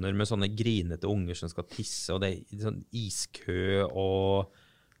bensinstasjoner med sånne grinete unger som skal tisse, og det sånn iskø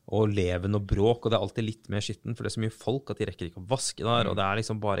og leven og bråk, og det alltid litt mer skitten, for det så mye folk at de rekker ikke å vaske der, og det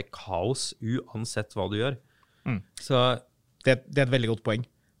liksom bare kaos uansett hva du gjør. Så det et veldig godt poeng.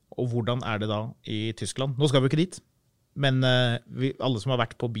 Og hvordan det da i Tyskland? Nå skal vi ikke dit, men alle som har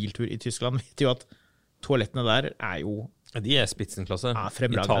vært på biltur i Tyskland vet jo at toalettene der jo de spitsenklasse.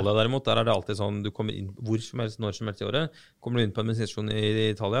 Fremragende. Italia derimot, der det alltid sånn, du kommer inn hvor som helst, når som helst i året, kommer du inn på en bensinstasjon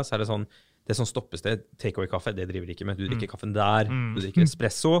i Italia, så det sånn, det som stoppested, take-away-kaffe, det driver de ikke med. Du drikker kaffen der, du drikker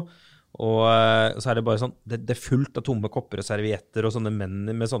espresso, og så det bare sånn, det fullt av tomme kopper og servietter og sånne menn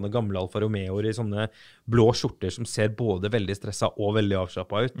med sånne gamle Alfa Romeoer i sånne blå skjorter som ser både veldig stresset og veldig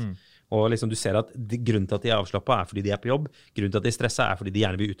avslappet ut. Og liksom du ser at grunnen til at de avslappet fordi de på jobb, grunnen til at de stresset fordi de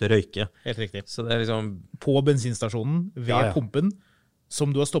gjerne vil ut og røyke. Helt riktig. Så det liksom på bensinstasjonen, ved pumpen,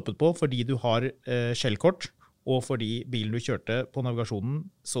 som du har stoppet på fordi du har skjellkort, og fordi bilen du kjørte på navigasjonen,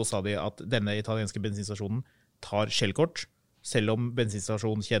 så sa de at denne italienske bensinstasjonen tar skjellkort, selv om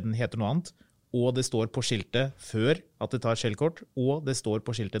bensinstasjonskjeden heter noe annet, og det står på skiltet før at det tar skjellkort, og det står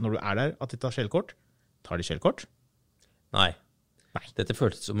på skiltet når du der at det tar skjellkort. Tar de skjellkort? Nei. Dette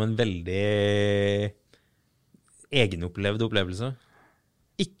føltes som en veldig egenopplevd opplevelse.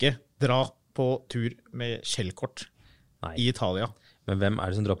 Ikke dra på tur med skjellkort i Italia. Men hvem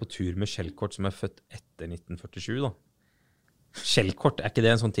det som drar på tur med skjellkort som født etter 1947 da? Skjellkort, ikke det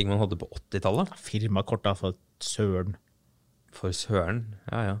en sånn ting man hadde på 80-tallet? Firmakort da, for søren. For søren,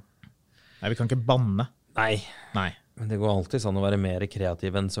 ja. Nei, vi kan ikke banne. Nei. Men det går alltid sånn å være mer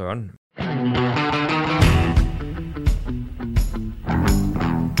kreativ enn søren.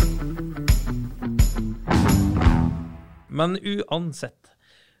 Men uansett.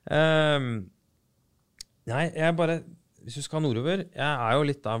 Nei, jeg bare, hvis du skal nordover, jeg jo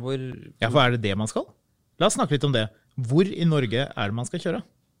litt der hvor... Ja, for det man skal? La oss snakke litt om det. Hvor i Norge det man skal kjøre?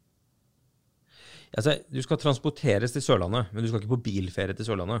 Altså, du skal transporteres til Sørlandet, men du skal ikke på bilferie til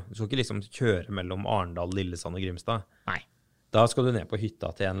Sørlandet. Du skal ikke liksom kjøre mellom Arendal, Lillesand og Grimstad. Nei. Da skal du ned på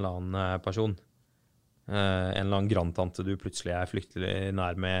hytta til en eller annen person. En eller annen grandtante du plutselig flyktelig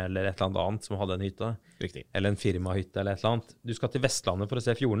nær med, eller et eller annet som hadde en hytte. Riktig. Eller en firmahytte, eller et eller annet. Du skal til Vestlandet for å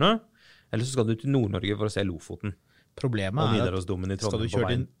se fjordene, eller så skal du til Nord-Norge for å se Lofoten. Problemet at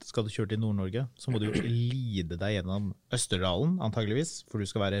skal du kjøre til Nord-Norge, så må du lide deg gjennom Østerdalen, antageligvis, for du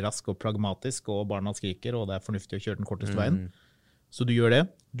skal være rask og pragmatisk, og barna skriker, og det fornuftig å kjøre den korteste veien. Så du gjør det.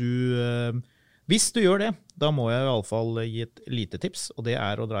 Hvis du gjør det, da må jeg i alle fall gi et lite tips, og det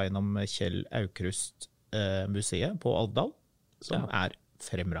å dra gjennom Kjell Aukrust museet på Alvdal, som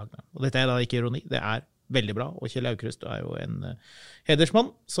fremragende. Og dette da ikke ironi, det veldig bra, og Kjell Aukrust jo en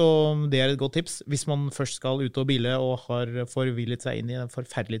hedersmann, så det et godt tips hvis man først skal ut og bile og har forvillet seg inn i den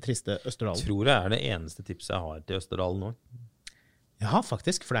forferdelig triste Østerdalen. Jeg tror det det eneste tipset jeg har til Østerdalen nå. Ja,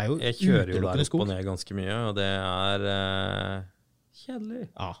 faktisk, for det jo jeg kjører jo der opp og ned ganske mye, og det kjedelig.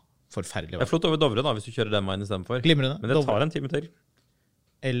 Ja, forferdelig Det vei. flott over Dovre da, hvis du kjører den veien I stedet for. Glimrende. Men det tar Dovre. en time til.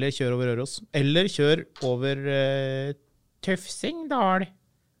 Eller kjør over Røros. Eller kjør over Tøfsingdal,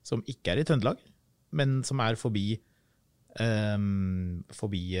 som ikke I Trøndelag, men som forbi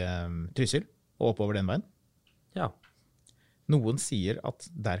Trysil, og oppover den veien. Ja. Noen sier at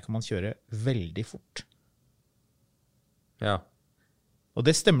der kan man kjøre veldig fort. Ja. Og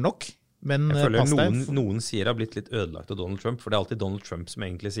det stemmer nok, men Jeg føler pass deg. noen sier det har blitt litt ødelagt av Donald Trump, for det alltid Donald Trump som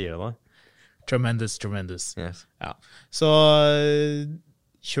egentlig sier det da. Tremendous. Yes. Ja. Så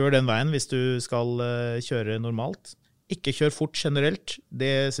kjør den veien hvis du skal kjøre normalt. Ikke kjør fort generelt.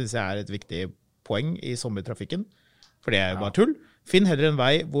 Det synes jeg et viktig poeng I sommertrafikken, for det jo bare tull. Finn heller en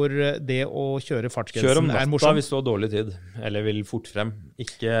vei hvor det å kjøre Kjør om fartsgrensen natta morsomt. hvis du har dårlig tid, eller vil fort frem.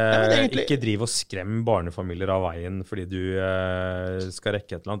 Ikke, men egentlig- ikke driv og skrem barnefamilier av veien fordi du skal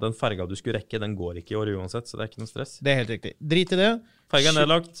rekke et eller annet. Den ferga du skulle rekke, den går ikke I år uansett, så det ikke noe stress. Det helt riktig. Drit I det. Ferga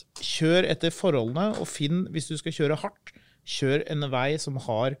nedlagt. Kjør etter forholdene, og finn, hvis du skal kjøre hardt, kjør en vei som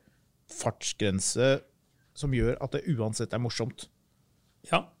har fartsgrense som gjør at det uansett morsomt.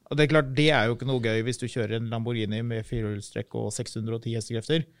 Ja. Og det klart, det jo ikke noe gøy hvis du kjører en Lamborghini med 4-hjulstrekk og 610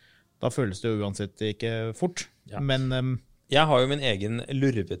 hestekrefter. Da føles det jo uansett ikke fort. Ja. Men Jeg har jo min egen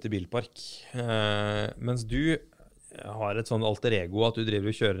lurvete bilpark, mens du har et sånn alter ego at du driver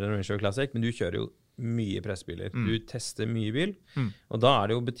og kjører en Range Rover Classic, men du kjører jo mye pressbiler. Du tester mye bil, og da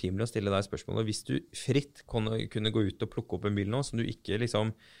det jo betimelig å stille deg spørsmålet, hvis du fritt kunne gå ut og plukke opp en bil nå, som du ikke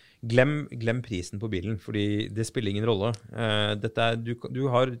liksom, glem prisen på bilen, fordi det spiller ingen rolle. Du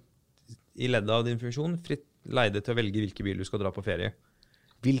har I leddet av din funksjon fritt leide til å velge hvilke bil du skal dra på ferie.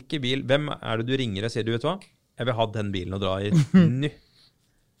 Hvilke bil, hvem det du ringer og sier, du vet hva? Jeg vil ha den bilen å dra I nå.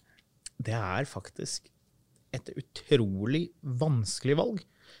 det faktisk et utrolig vanskelig valg.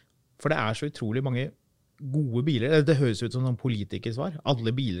 For det så utrolig mange gode biler. Det høres ut som noen politikersvar.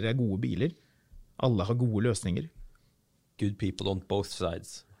 Alle biler gode biler. Alle har gode løsninger. Good people on both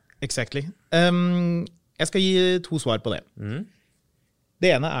sides. Exactly. Jeg skal gi 2 svar på det.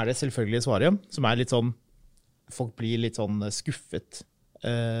 Det ene det selvfølgelige svaret, som litt sånn, folk blir litt sånn skuffet,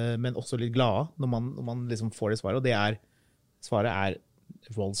 men også litt glade når man liksom får det svaret, og det svaret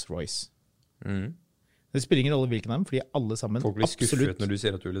Rolls-Royce. Det spiller ingen rolle hvilken av dem, fordi alle sammen Folk blir skuffet absolutt... når du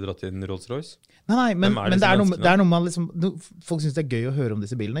sier at du ville dratt inn Rolls-Royce? Nei, men Hvem det disse noe man liksom... Folk synes det gøy å høre om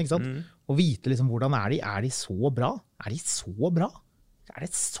disse bilene, ikke sant? Og vite liksom hvordan de? De så bra? De så bra? Det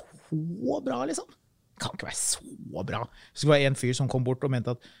så bra, liksom? Det kan ikke være så bra. Det skulle være en fyr som kom bort og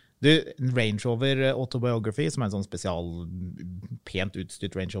mente at en Range Rover Autobiography, som en sånn spesial, pent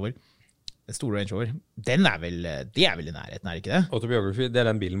utstyrt Range Rover, store Range Rover, det vel I nærheten, det ikke det? Autobiography, det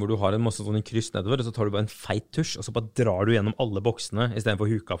den bilen hvor du har en masse sånne kryss nedover, og så tar du bare en feit tusj, og så bare drar du gjennom alle boksene, I stedet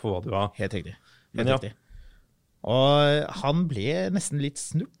for huka for hva du har. Helt riktig. Men ja. Og han ble nesten litt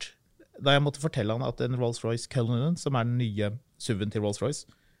snurt, da jeg måtte fortelle han at en Rolls-Royce Cullinan, som den nye SUV-en til Rolls-Royce,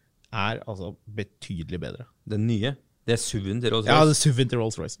 altså betydelig bedre. Den nye, det SUV-en til Rolls-Royce. Ja, det SUV-en til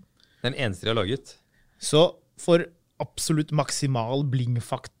Rolls-Royce. Den eneste de har laget. Så for absolutt maksimal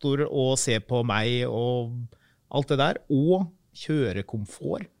blingfaktor å se på meg og alt det der, og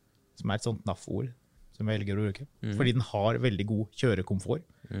kjørekomfort, som et sånt NAF-ord som jeg velger å bruke, fordi den har veldig god kjørekomfort.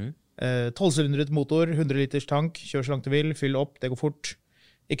 12-sylindret motor, 100 liters tank, kjør så langt du vil, fyll opp, det går fort.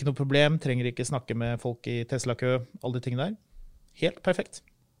 Ikke noe problem, trenger ikke snakke med folk I Tesla-kø, alle de tingene der. Helt perfekt.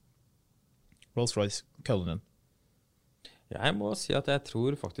 Rolls-Royce Cullinan. Jeg må si at jeg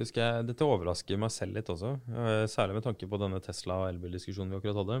tror faktisk dette overrasker meg selv litt også, særlig med tanke på denne Tesla- og elbil-diskusjonen vi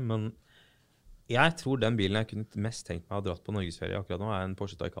akkurat hadde, men jeg tror den bilen jeg kunne mest tenkt meg å ha dratt på Norgesferie akkurat nå en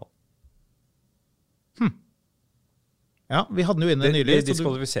Porsche Taycan. Ja, vi hadde den jo inne nylig. Det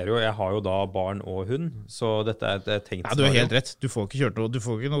diskvalifiserer jo, jeg har jo da barn og hund, så dette et tenkt Ja, du har helt rett. Du får ikke kjørt noe, du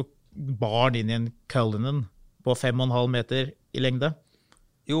får ikke noe barn inn I en Cullinan på 5,5 meter I lengde.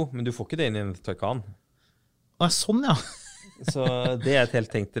 Jo, men du får ikke det inn I en Taycan. Sånn, ja. Så det et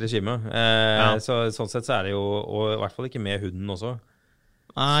helt tenkt regime. Så sånn sett så det jo, og I hvert fall ikke med hunden også.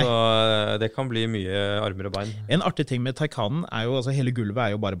 Nei. Så det kan bli mye armer og bein. En artig ting med Taycanen jo, altså hele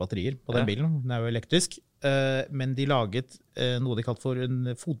gulvet jo bare batterier på den bilen. Den jo elektrisk. Men de laget noe de kalte for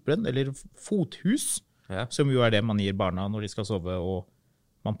en fotbrenn, eller fothus, som jo det man gir barna når de skal sove, og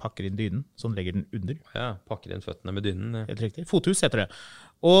man pakker inn dynen, så den legger den under. Ja, pakker inn føttene med dynen. Helt riktig. Fothus heter det.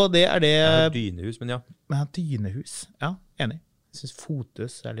 Og det det... dynehus, men ja. Men dynehus, ja, enig. Jeg synes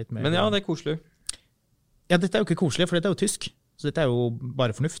fothus litt mer... Men ja, det koselig. Ja, dette jo ikke koselig, for dette jo tysk. Så dette jo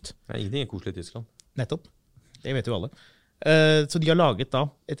bare fornuft. Ingenting koselig I Tyskland. Nettopp. Det vet jo alle. Så de har laget da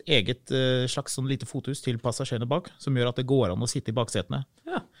et eget slags sånn lite fothus til passasjerene bak, som gjør at det går an å sitte I baksetene.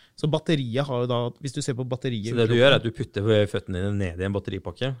 Ja. Så batteriet har jo da, hvis du ser på batteriet... Så det du gjør at du putter føttene dine ned I en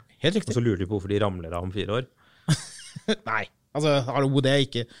batteripakke, Helt riktig. og så lurer du på hvorfor de ramler av om 4 år? Nei, altså, hallo, det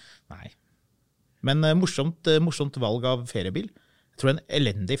ikke... Nei. Men morsomt valg av feriebil. Jeg tror det en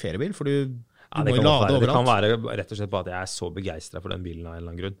elendig feriebil, for du må jo lade overalt. Det kan være rett og slett bare at jeg så begeistret for den bilen av en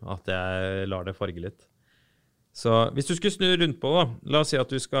eller annen grunn, at jeg lar det farge litt. Så hvis du skulle snu rundt på da, la oss si at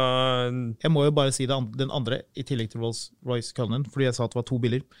du skal... Jeg må jo bare si den andre, I tillegg til Rolls-Royce Cullinan, fordi jeg sa at det var 2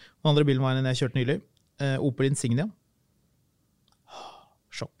 biler. Den andre bilen var en jeg kjørte nylig. Opel Insignia.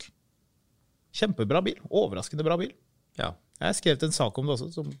 Sjokk. Kjempebra bil. Overraskende bra bil. Ja. Jeg har skrevet en sak om det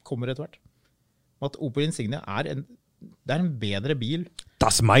også, som kommer etter hvert. At Opel Insignia det en bedre bil.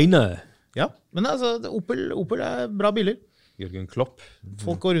 Das meine! Ja, men altså, Opel bra biler. Jørgen Klopp.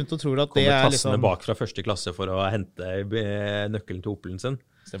 Folk går rundt og tror at det kommer tassende liksom... bak fra første klasse for å hente nøkkelen til Opelen sin.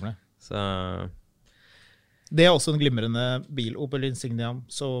 Stemmer det. Så... Det også en glimrende bil, Opel Insignia.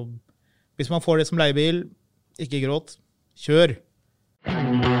 Så hvis man får det som leiebil, ikke gråt, kjør!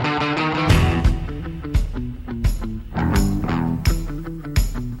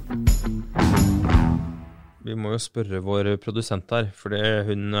 Vi må jo spørre vår produsent her, for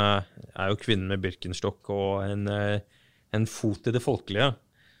hun jo kvinnen med Birkenstock og en fot I det folkelige.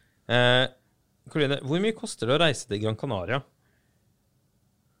 Karoline, hvor mye koster det å reise til Gran Canaria?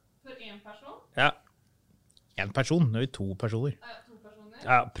 For en person? Ja. En person? Det jo 2 personer. 2 personer?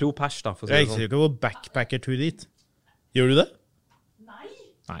 Ja, pro pers da. For å si jeg det reiser sånn. jo ikke på backpacker-tur dit. Gjør du det? Nei.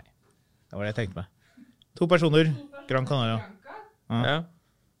 Nei, det var det jeg tenkte meg. 2 personer, Gran Canaria. Ja.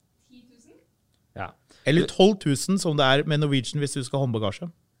 10 000? Ja. Eller 12 000 som det med Norwegian hvis du skal ha håndbagasje.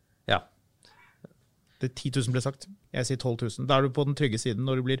 Ja. Det 10 000 ble sagt. Jeg sier 12 000. Da du på den trygge siden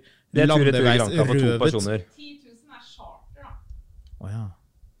når du blir Det landeveis tur for 2 personer. 10 000 charter da. Åja.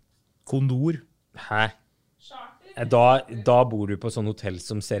 Kondor. Hæ? Charter? Da bor du på sånn hotell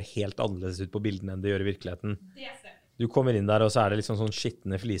som ser helt annerledes ut på bildene enn det gjør I virkeligheten. Det stemmer. Du kommer inn der, og så det liksom sånn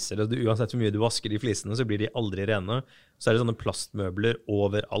skittende fliser, og uansett hvor mye du vasker de flisene, så blir de aldri rene. Så det sånne plastmøbler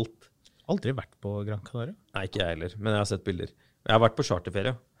overalt. Aldri vært på Gran Canaria. Nei, ikke jeg heller, men jeg har sett bilder. Jeg har vært på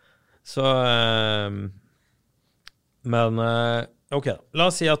charterferie. Så, men, ok da. La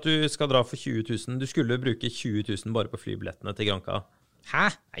oss si at du skal dra for 20 000. Du skulle bruke 20 000 bare på flybillettene til Granca. Hæ?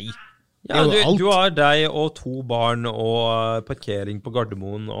 Nei. Ja, du har deg og 2 barn og parkering på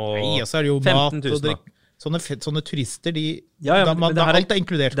Gardermoen og Nei, og så det jo 15 000 mat og drikk. Sånne turister, men det her alt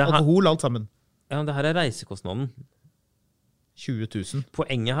inkludert. Alkohol, alt sammen. Ja, men det her reisekostnaden. 20 000.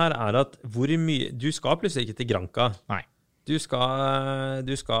 Poenget her at hvor mye... Du skal plutselig ikke til Granca. Nei. Du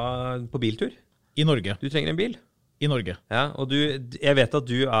skal på biltur. I Norge. Du trenger en bil. I Norge. Ja, og jeg vet at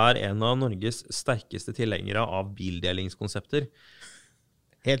du en av Norges sterkeste tilhengere av bildelingskonsepter.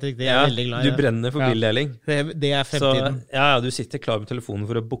 Helt riktig, jeg veldig glad I det. Du brenner for bildeling. Det fremtiden. Så, ja, du sitter klar med telefonen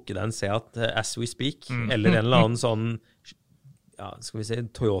for å booke deg en Seat as we speak, eller en eller annen sånn, ja, skal vi si,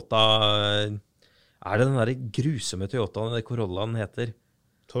 Toyota... det den der grusomme Toyotaen, det Corollaen heter?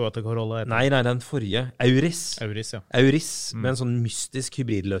 Toyota Corolla heter. Nei, den forrige. Auris. Auris, ja. Auris, med en sånn mystisk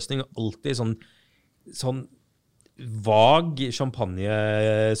hybridløsning, alltid sånn vag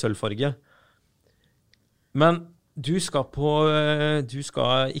champagne-sølvfarge. Men du skal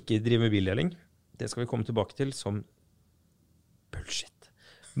ikke drive med bildeling. Det skal vi komme tilbake til som bullshit.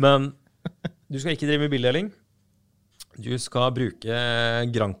 Men du skal ikke drive med bildeling. Du skal bruke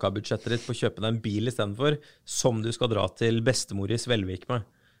Granca-budsjettet ditt på å kjøpe deg en bil I stedet for, som du skal dra til bestemor I Svelvik med.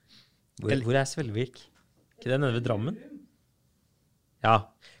 Hvor Svelvik? Ikke det nede ved Drammen?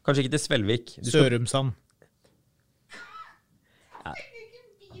 Ja, kanskje ikke til Svelvik. Sørumsand.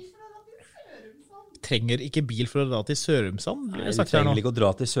 Trenger ikke bil for å dra til Sørumsand? Nei, du trenger ikke å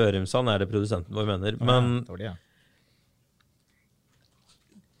dra til Sørumsand, det produsenten vår mener. Men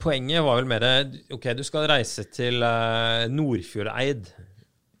poenget var vel mer, ok, du skal reise til Nordfjordeid.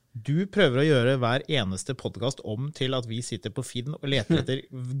 Du prøver å gjøre hver eneste podcast om til at vi sitter på Finn og leter etter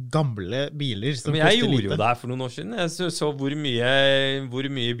gamle biler som Men jeg gjorde jo det for noen år siden. Jeg så hvor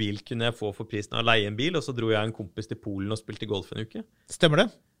mye bil kunne jeg få for prisen av å leie en bil, og så dro jeg en kompis til Polen og spilte golf en uke. Stemmer det?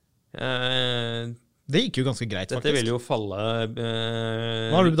 Det gikk jo ganske greit, faktisk. Dette vil jo falle...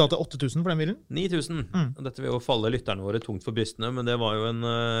 Hva har du betalt til 8 000 for den bilen? 9 000. Og dette vil jo falle lytterne våre tungt for brystene, men det var jo en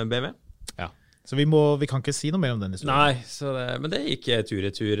BMW. Ja, så vi kan ikke si noe mer om den Nei, historien. men det gikk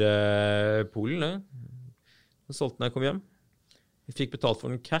tur-retur Polen, det. Så solgte den jeg kom hjem. Vi fikk betalt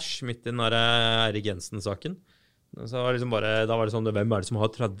for en cash midt I den der Erik Jensen-saken. Så var det liksom da var det sånn, hvem det som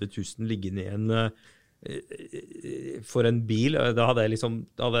har 30 000 liggende I en... for en bil, da hadde jeg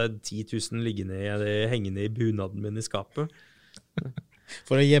 10 000 liggende hengende I bunaden min I skapet.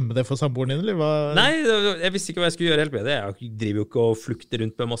 For å gjemme det for samboeren din, eller hva? Nei, jeg visste ikke hva jeg skulle gjøre helt med det. Jeg driver jo ikke og flukter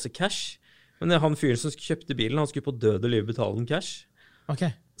rundt med masse cash. Men han fyren som kjøpte bilen, han skulle på død og liv betale en cash. Ok.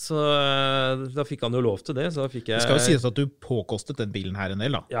 Så da fikk han jo lov til det. Så da fikk jeg... Det skal jo sies at du påkostet den bilen her en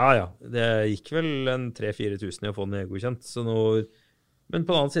del, da. Ja. Det gikk vel en 3-4 tusen i å få den godkjent. Så nå... Men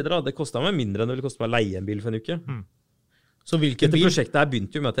på den annen side da, det kostet meg mindre enn det ville koste meg å leie en bil for en uke. Så hvilken Dette bil? prosjektet her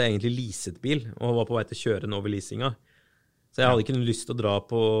begynte jo med at jeg egentlig leaset bil, og var på vei til å kjøre den over leasinga. Så jeg hadde ikke lyst til å dra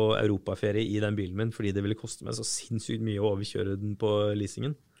på europaferie i den bilen min, fordi det ville koste meg så sinnssykt mye å overkjøre den på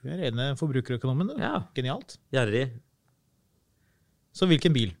leasingen. Du er rene forbrukerøkonomen, du. Ja. Genialt. Gjerrig. Så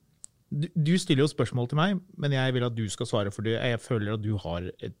hvilken bil? Du stiller jo spørsmål til meg, men jeg vil at du skal svare, for jeg føler at du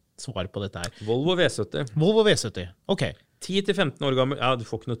har et svar på dette her. Volvo V70. Volvo V70, ok. 10-15 år gammel, ja, du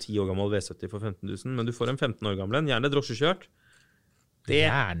får ikke noe 10 år gammel V70 for 15 000, men du får en 15 år gammel, gjerne drosjekjørt.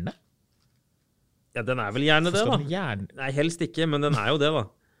 Gjerne? Ja, den er vel gjerne det, da. Gjerne? Nei, helst ikke, men den er jo det, da.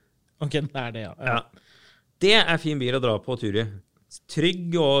 Ok, den er det, ja. Ja. Det er fin bil å dra på tur i.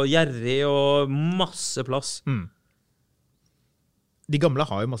 Trygg og gjerrig og masse plass. De gamle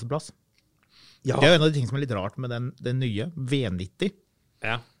har jo masse plass. Ja. Det er jo en av de tingene som er litt rart med den nye V90.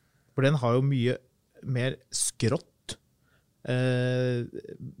 Ja. For den har jo mye mer skrått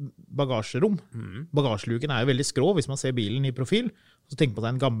bagasjerom. Bagasjeluken er jo veldig skrå hvis man ser bilen i profil. Så tenker man på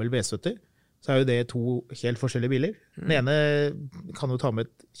en gammel V70, så er jo det 2 helt forskjellige biler. Den ene kan jo ta med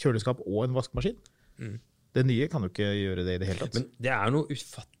et kjøleskap og en vaskemaskin. Den nye kan jo ikke gjøre det i det hele tatt. Men det er noe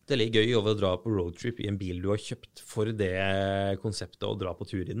ufattelig gøy over å dra på roadtrip i en bil du har kjøpt for det konseptet å dra på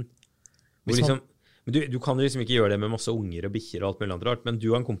tur i den. Liksom, du kan jo liksom ikke gjøre det med masse unger og bikkjer og alt mulig annet rart, men du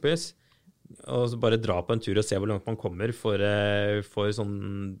har en kompis, og så bare dra på en tur og se hvor langt man kommer for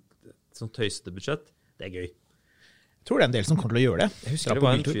sånn tøysete budsjett. Det er gøy. Jeg tror det er en del som kommer til å gjøre det. Jeg husker det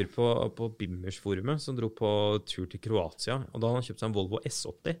var en fyr på Bimmers-forumet som dro på tur til Kroatia, og da hadde han kjøpt seg en Volvo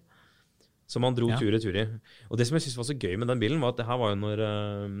S80, som han dro tur i. Og det som jeg synes var så gøy med den bilen, var at det her var jo når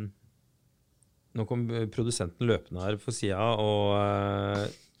nå kom produsenten løpende her for siden,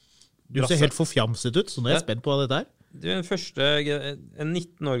 og du ser helt forfjamset ut, så nå er jeg spent på hva dette er. Den første, en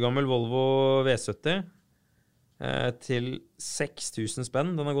 19 år gammel Volvo V70 til 6.000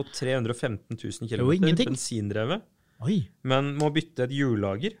 spenn. Den har gått 315 000 kilometer, bensindrevet. Oi. Men må bytte et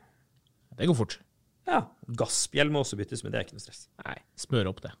hjullager. Det går fort. Ja, gasspjell må også byttes, men det er ikke noe stress. Nei,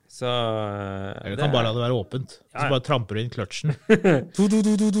 smør opp det. Så du kan bare la det være åpent. Så bare tramper du inn kløtsjen.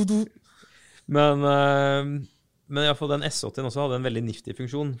 Men i hvert fall den S80 også hadde en veldig niftig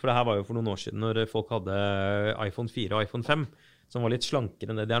funksjon, for det her var jo for noen år siden når folk hadde iPhone 4 og iPhone 5, som var litt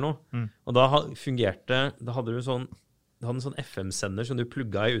slankere enn det de er nå. Og da hadde du en sånn FM-sender som du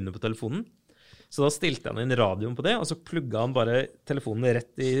plugget i under på telefonen. Så da stilte han inn radioen på det, og så plugget han bare telefonen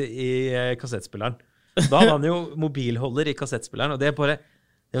rett i kassettspilleren. Da hadde han jo mobilholder i kassettspilleren, og det er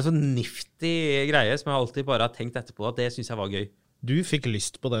en sånn niftig greie som jeg alltid bare har tenkt etterpå, at det synes jeg var gøy. Du fikk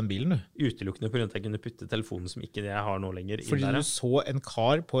lyst på den bilen, du. Utelukkende på grunn av at jeg kunne putte telefonen som ikke jeg har nå lenger. Fordi du så en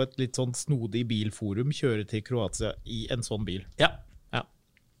kar på et litt sånn snodig bilforum kjøre til Kroatia i en sånn bil. Ja.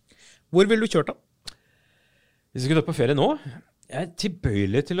 Hvor vil du kjørt da? Hvis jeg skulle dra på ferie nå, jeg er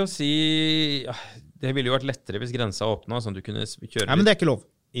tilbøyelig til å si det ville jo vært lettere hvis grensa åpnet, sånn at du kunne kjøre Nei, men det er ikke lov.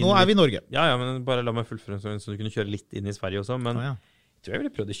 Nå er vi i Norge. Ja, men bare la meg fullføre så du kunne kjøre litt inn i Sverige også. Men jeg tror jeg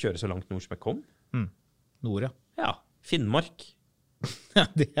ville prøvd å kjøre så langt nord som jeg kom. Nord, ja. Ja, Finnmark. Ja,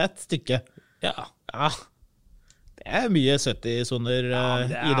 det er et stykke. Ja. Det er mye 70-soner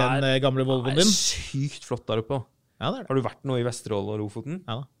i den gamle Volvoen din. Det er sykt flott der oppe. Ja, det er det. Har du vært noe i Vesterålen og Lofoten?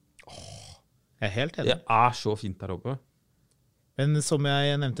 Ja da. Jeg er helt enig. Det er så fint der oppe. Men som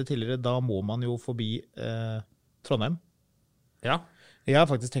jeg nevnte tidligere, da må man jo forbi Trondheim. Ja. Jeg har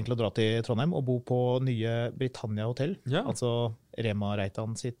faktisk tenkt å dra til Trondheim og bo på nye Britannia Hotel, altså Rema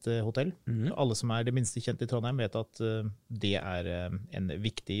Reitan sitt hotell. Alle som er det minste kjent i Trondheim vet at det er en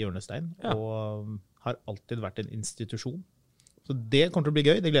viktig hjørnestein, og har alltid vært en institusjon. Så det kommer til å bli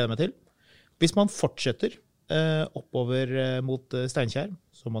gøy, det gleder jeg meg til. Hvis man fortsetter oppover mot Steinkjer,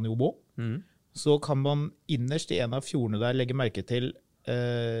 som man jo må, så kan man innerst i en av fjordene der legge merke til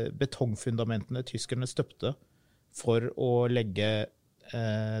betongfundamentene tyskerne støpte for å legge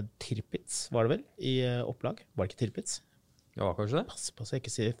Tirpitz, var det vel, i opplag? Var det ikke Tirpitz? Ja, kanskje det. Pass på så jeg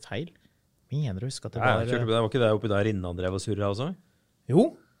ikke sier feil. Mener du husk at det var... Det var ikke det oppi der Rinnan drev og surret også? Jo.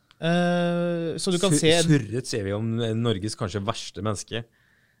 Så du kan se... Surret ser vi om Norges kanskje verste menneske.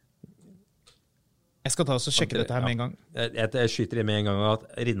 Jeg skal ta og sjekke dette her med en gang. Jeg skyter i med en gang at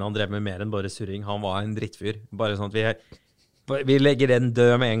Rinnan drev med mer enn bare surring. Han var en drittfyr. Bare sånn at vi legger den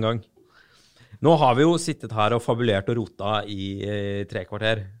død med en gang. Nå har vi jo sittet her og fabulert og rota i 3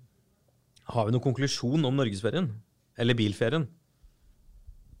 kvarter. Har vi noen konklusjon om Norgesferien? Eller bilferien?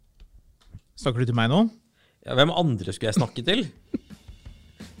 Snakker du til meg nå? Ja, hvem andre skulle jeg snakke til?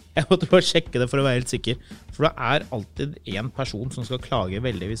 Jeg måtte bare sjekke det for å være helt sikker. For det alltid en person som skal klage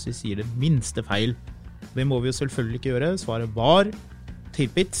veldig hvis vi sier det minste feil. Det må vi jo selvfølgelig ikke gjøre. Svaret var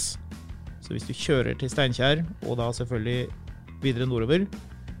Tirpitz. Så hvis du kjører til Steinkjer, og da selvfølgelig videre nordover,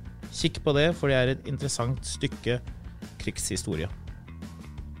 kikk på det, for det et interessant stykke krigshistorie.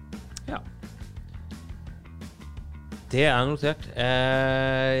 Ja. Det notert.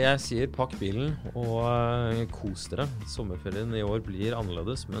 Jeg sier pakk bilen og kos dere. Sommerferien i år blir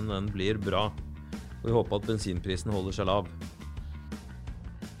annerledes, men den blir bra. Og vi håper at bensinprisen holder seg lav.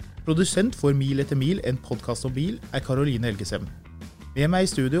 Produsent for Mil etter mil, en podcast om bil, Karoline Elgesem. Med meg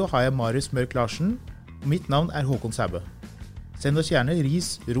i studio har jeg Marius Mørk Larsen, og mitt navn Håkon Sæbø. Send oss gjerne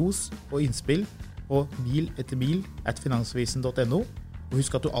ris, ros og innspill på milettermil@finansavisen.no. Og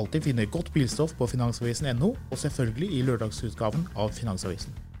husk at du alltid finner godt bilstoff på finansavisen.no, og selvfølgelig i lørdagsutgaven av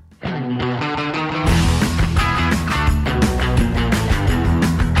Finansavisen.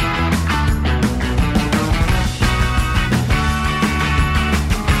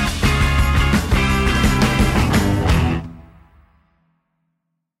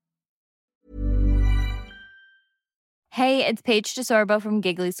 Hey, it's Paige DeSorbo from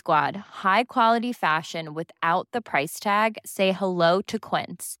Giggly Squad. High quality fashion without the price tag. Say hello to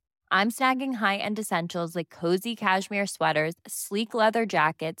Quince. I'm snagging high-end essentials like cozy cashmere sweaters, sleek leather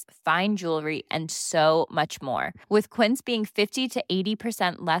jackets, fine jewelry, and so much more. With Quince being 50 to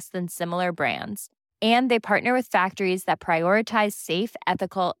 80% less than similar brands. And they partner with factories that prioritize safe,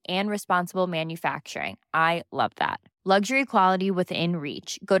 ethical, and responsible manufacturing. I love that. Luxury quality within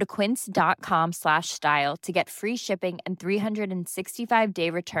reach. Go to quince.com/style to get free shipping and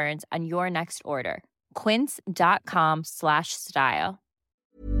 365-day returns on your next order. Quince.com/style.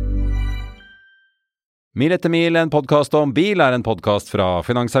 Mil etter mil, en podcast om bil, en podcast fra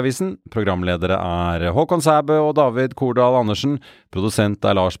Finansavisen. Programledere Håkon Sæbø og David Kordal Andersen. Produsent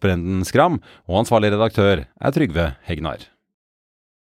Lars Brenden Skram, og ansvarlig redaktør Trygve Hegnar.